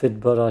ain't worth it,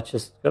 but I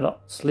just gonna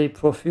sleep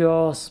for a few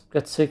hours,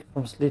 get sick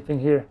from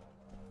sleeping here,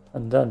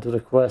 and then do the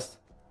quest.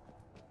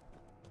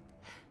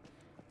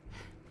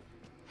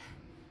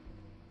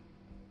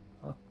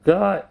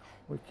 Okay,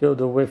 we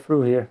killed our way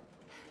through here.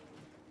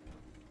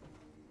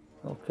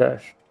 No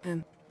cash.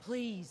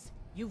 Please,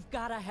 you've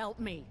gotta help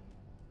me.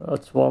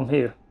 That's why I'm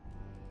here.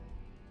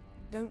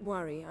 Don't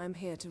worry, I'm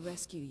here to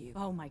rescue you.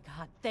 Oh my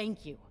god,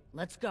 thank you.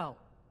 Let's go.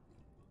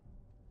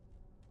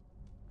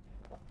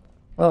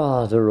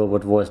 Ah, the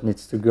robot voice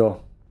needs to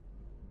go.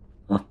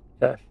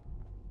 Cash.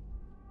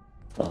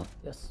 Oh,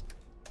 yes.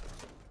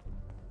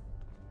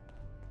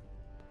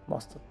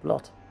 Mustard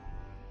blood.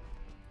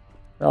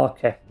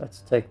 Okay,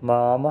 let's take my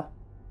armor.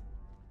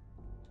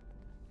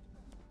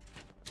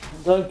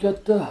 And I'll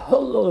get the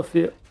hell out of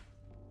here.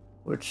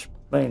 Which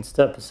means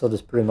the episode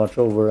is pretty much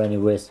over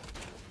anyways.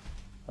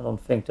 I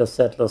don't think the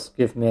settlers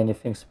give me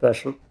anything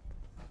special.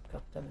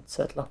 God damn it,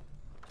 settler.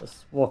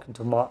 Just walk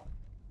into my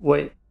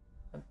way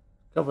and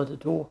cover the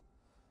door.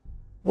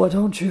 Why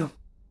don't you?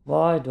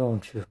 Why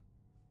don't you?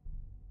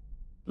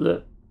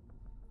 Blip.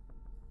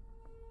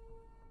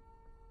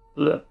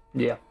 Blip.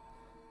 Yeah.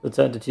 Let's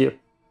end it here.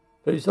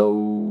 Peace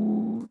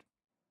out.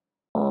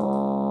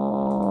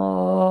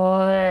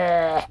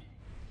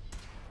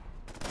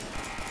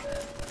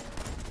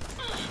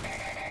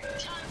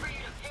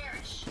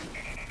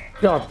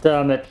 God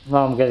damn it.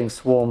 Now I'm getting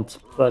swarmed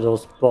by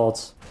those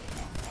bots.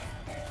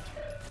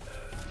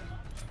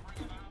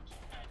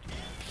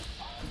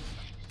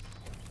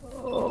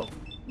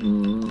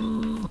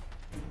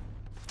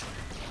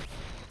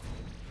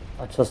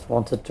 I just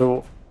wanted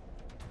to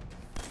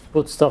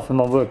put stuff in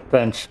my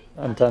workbench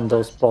and then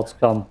those bots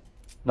come.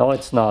 No,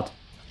 it's not.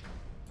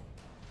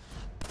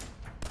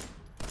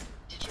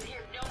 Did you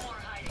hear? No more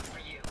hiding for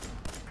you.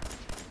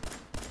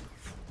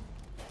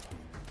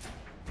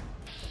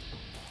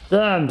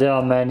 Damn, there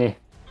are many.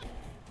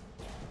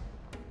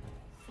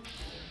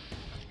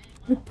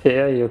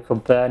 Repair your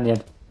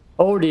companion.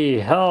 Holy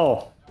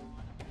hell!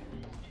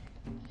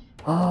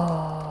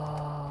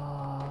 Ah,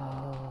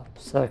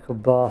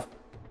 psychopath.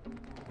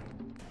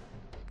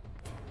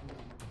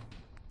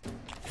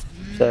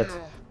 Dead.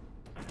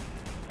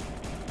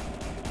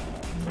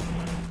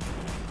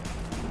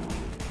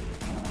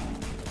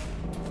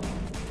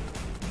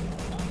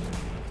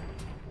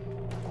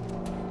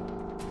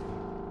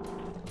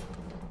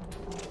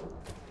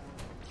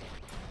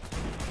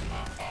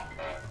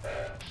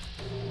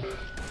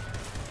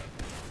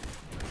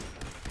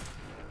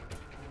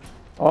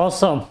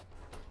 Awesome.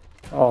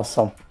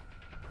 Awesome.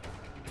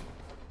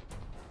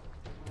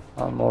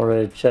 I'm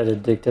already chat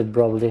addicted,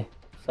 probably.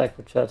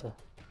 Psycho chatter.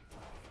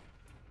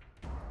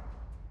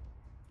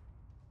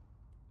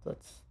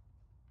 That's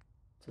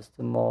just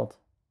a mod.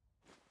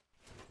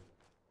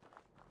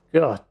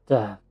 God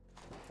damn.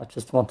 I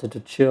just wanted to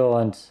chill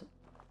and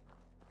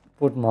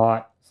put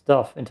my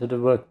stuff into the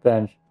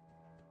workbench.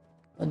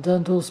 And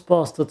then those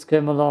bastards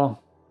came along.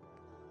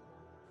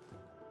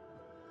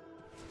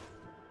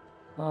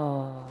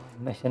 Ah,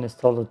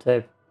 Mechanist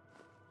holotape.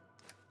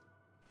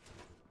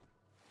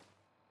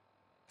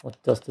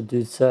 What does the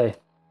dude say?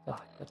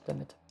 Ah, god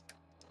damn it.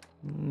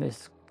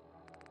 Miss.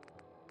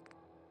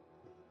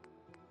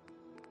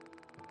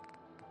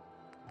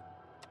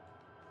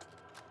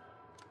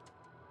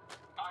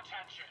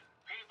 Attention,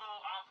 people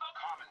of the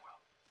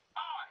Commonwealth.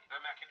 I,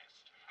 the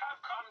Mechanist, have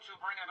come to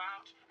bring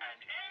about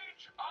an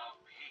age of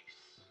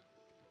peace.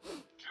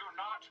 Do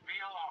not be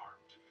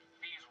alarmed.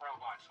 These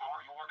robots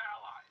are your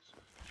allies,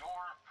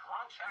 your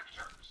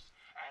protectors,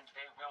 and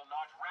they will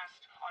not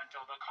rest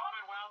until the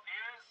Commonwealth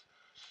is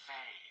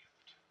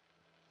saved.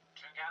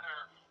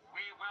 Together,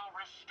 we will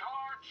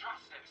restore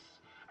justice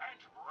and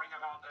bring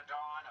about the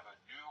dawn of a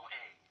new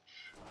age.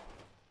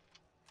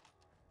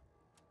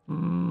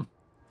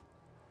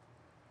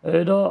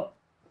 Ada!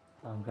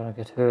 I'm gonna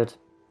get hurt.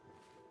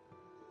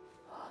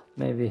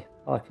 Maybe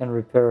I can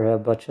repair her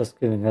by just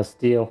giving her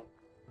steel.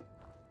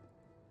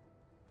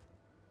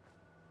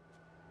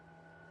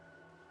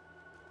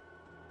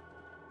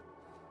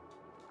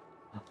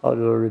 How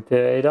do I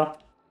repair Ada?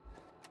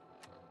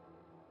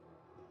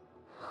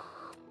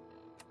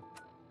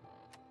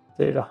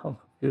 Ada, I'm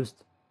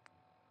confused.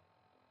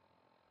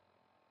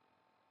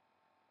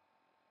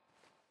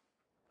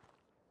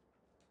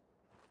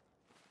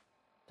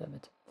 Damn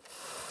it.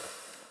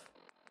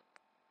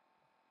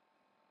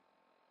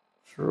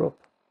 Drop.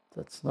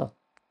 That's not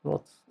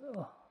what's...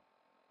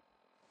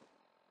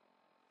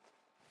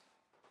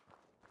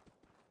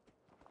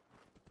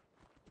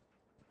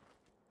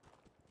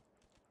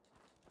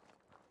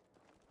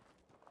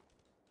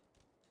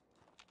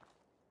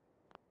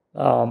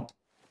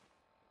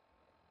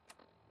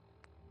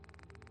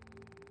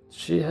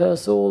 She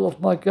has all of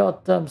my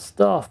goddamn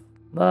stuff,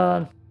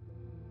 man.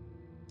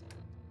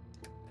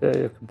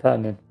 Repair your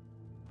companion.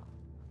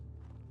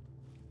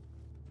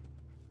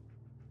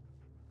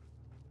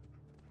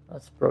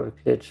 That's probably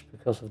glitched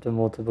because of the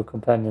multiple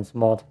companions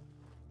mod.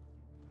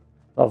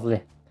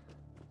 Lovely.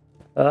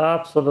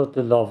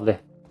 Absolutely lovely.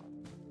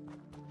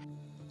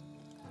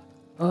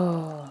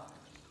 Ah,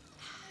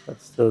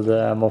 that's still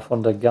the ammo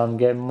from the gun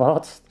game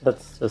mod.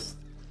 That's just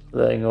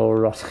laying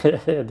over on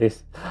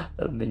this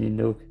mini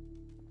nuke.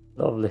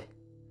 Lovely.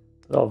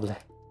 Lovely.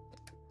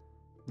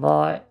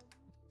 My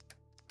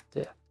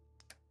dear.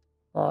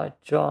 My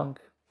junk.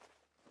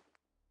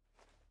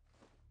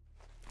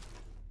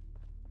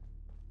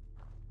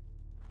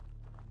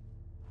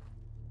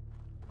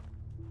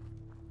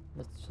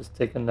 Let's just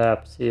take a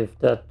nap, see if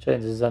that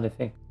changes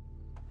anything.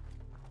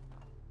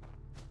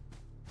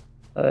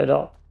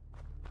 Later.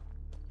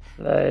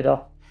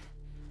 Later.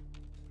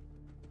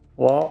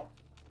 Well,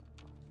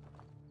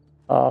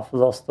 I've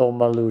lost all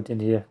my loot in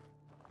here.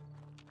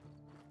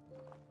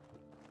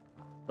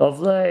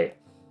 Lovely.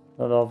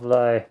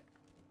 Lovely.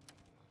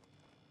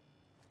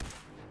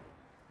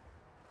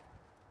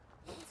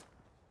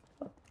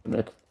 Damn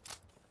it.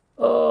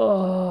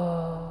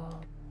 Oh.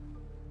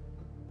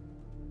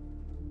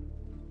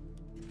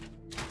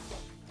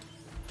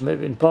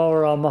 Maybe in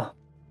power armor.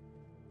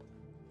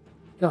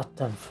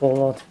 Goddamn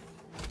Fallout.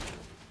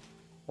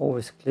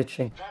 Always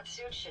glitching. That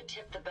suit should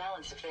tip the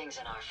balance of things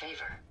in our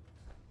favor.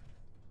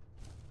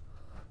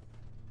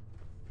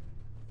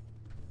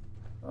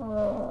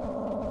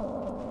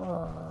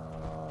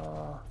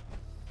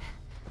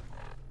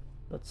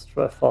 Let's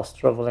try fast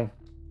traveling.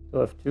 Do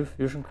I have 2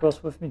 fusion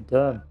cores with me?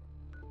 Damn.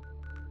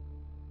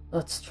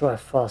 Let's try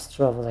fast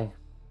traveling.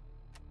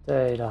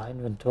 Data,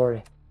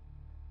 inventory.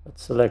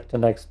 Let's select the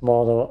next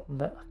model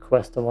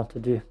quest I want to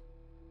do.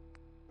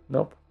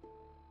 Nope.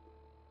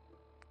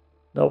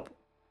 Nope.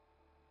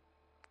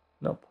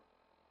 Nope.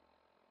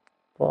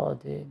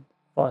 Body.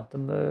 Find the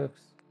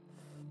mercs.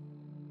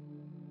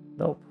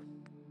 Nope.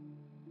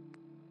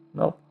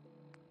 Nope.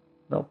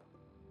 Nope.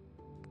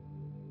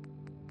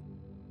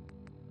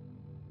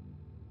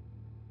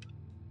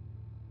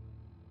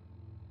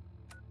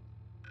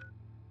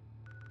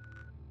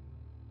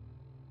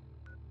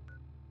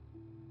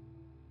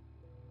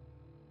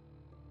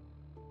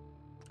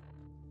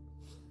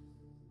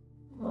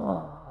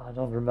 Oh, I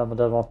don't remember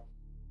that one.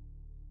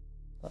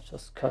 I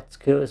just cut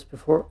kill this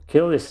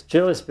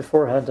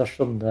beforehand. I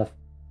shouldn't have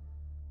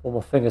put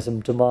my fingers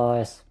into my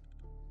eyes.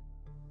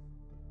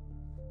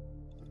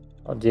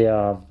 Oh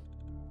dear,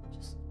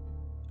 just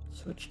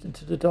switched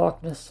into the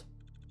darkness.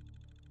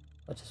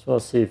 I just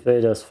want to see if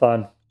Vader's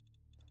fine.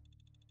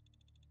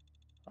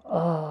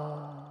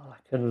 Ah,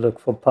 I can look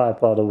for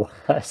Piper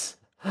otherwise.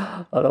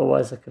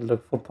 Otherwise I can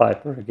look for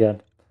Piper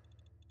again.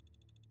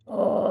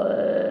 Oh,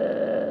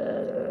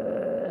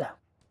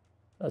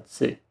 let's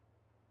see.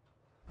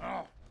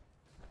 Oh,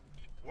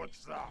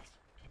 what's that?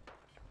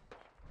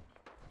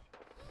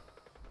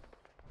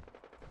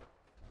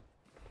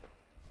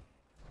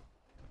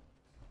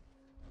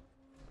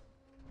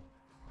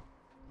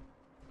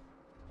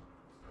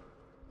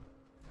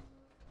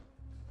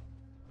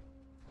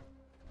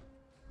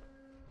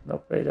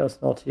 No, radar's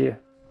not here.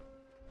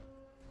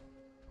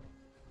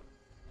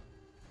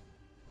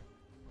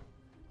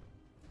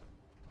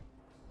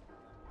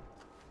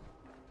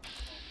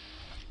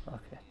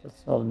 Okay,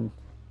 that's not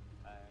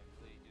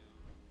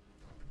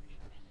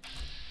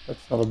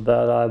a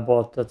bad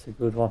eyeball, that's a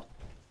good one.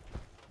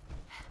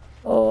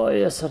 Oh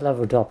yes, I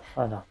leveled up.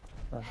 I know.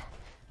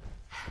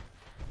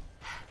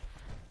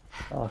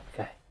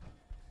 Okay.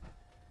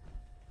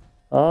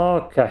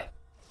 Okay.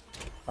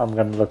 I'm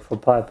gonna look for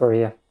Piper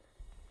here.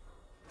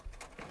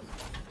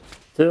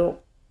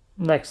 Till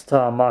next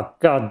time. Oh,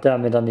 god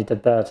damn it, I need a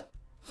bed.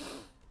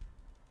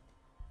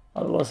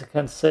 Otherwise I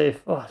can't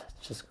save. Oh,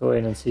 let's just go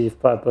in and see if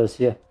Piper is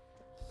here.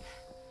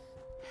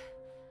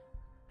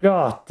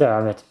 God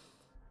damn it.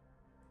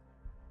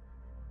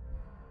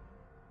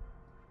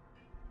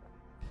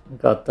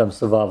 Goddamn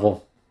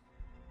survival.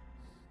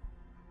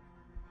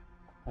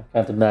 I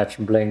can't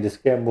imagine playing this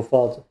game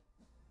without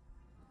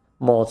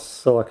mods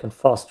so I can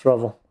fast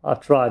travel. I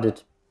tried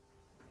it.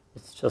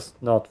 It's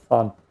just not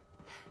fun.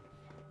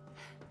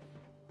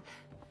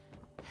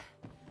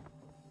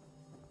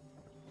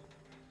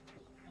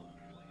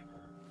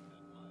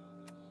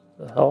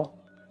 The hell?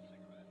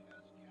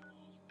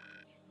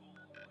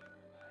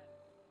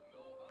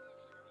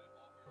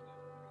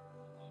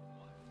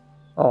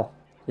 Oh,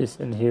 he's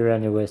in here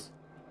anyways.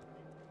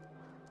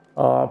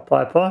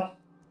 Piper?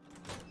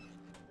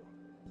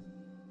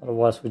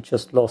 Otherwise we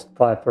just lost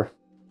Piper.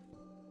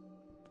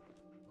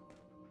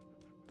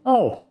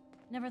 Oh!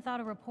 Never thought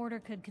a reporter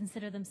could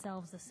consider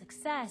themselves a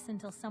success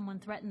until someone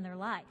threatened their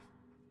life.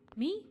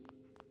 Me?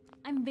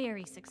 I'm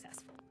very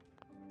successful.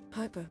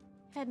 Piper.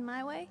 Heading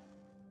my way?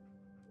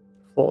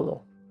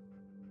 Follow.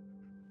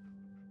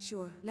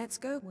 Sure, let's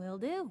go. Will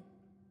do.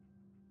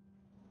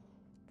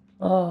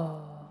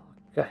 Oh,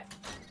 okay.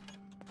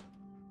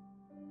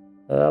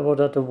 How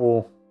about at the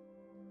wall?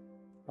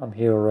 I'm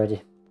here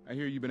already. I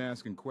hear you've been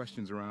asking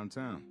questions around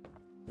town.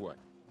 What?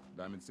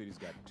 Diamond City's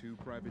got 2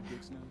 private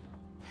dicks now?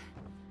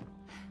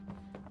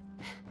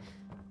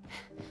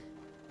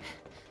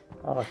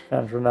 I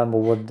can't remember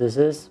what this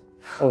is.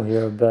 Oh,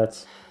 here,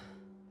 bets.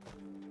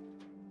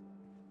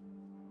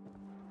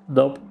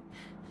 Nope.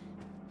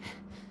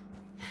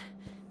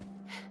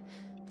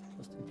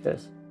 Just in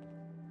case.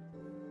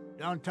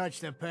 Don't touch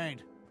the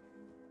paint.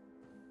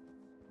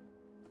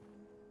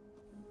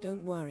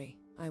 Don't worry,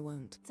 I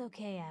won't. It's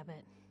okay,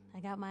 Abbott. I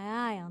got my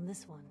eye on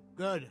this one.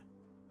 Good.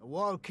 The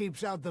wall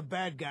keeps out the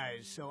bad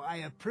guys, so I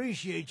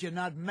appreciate you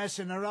not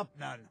messing her up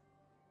none.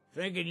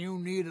 Thinking you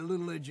need a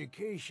little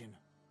education.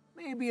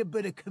 Maybe a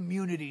bit of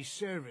community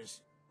service.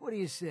 What do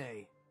you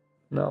say?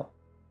 No.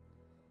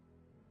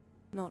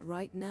 Not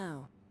right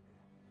now.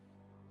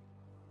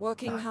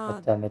 Working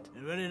hard. Damn it.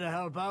 You ready to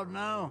help out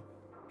now?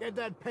 Get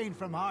that paint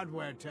from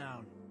Hardware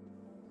Town.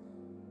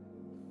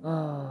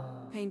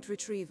 Paint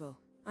retrieval.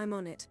 I'm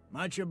on it.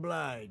 Much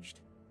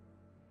obliged.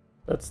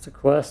 That's the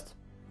quest.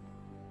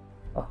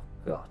 Oh,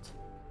 God.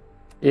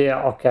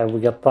 Yeah, okay, we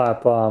got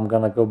Piper. I'm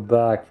gonna go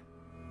back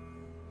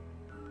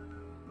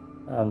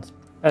and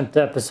end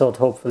the episode,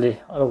 hopefully.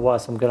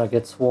 Otherwise, I'm gonna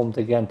get swarmed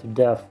again to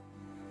death.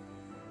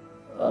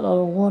 And I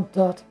don't want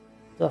that.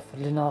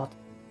 Definitely not.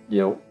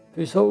 Yo,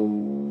 peace out.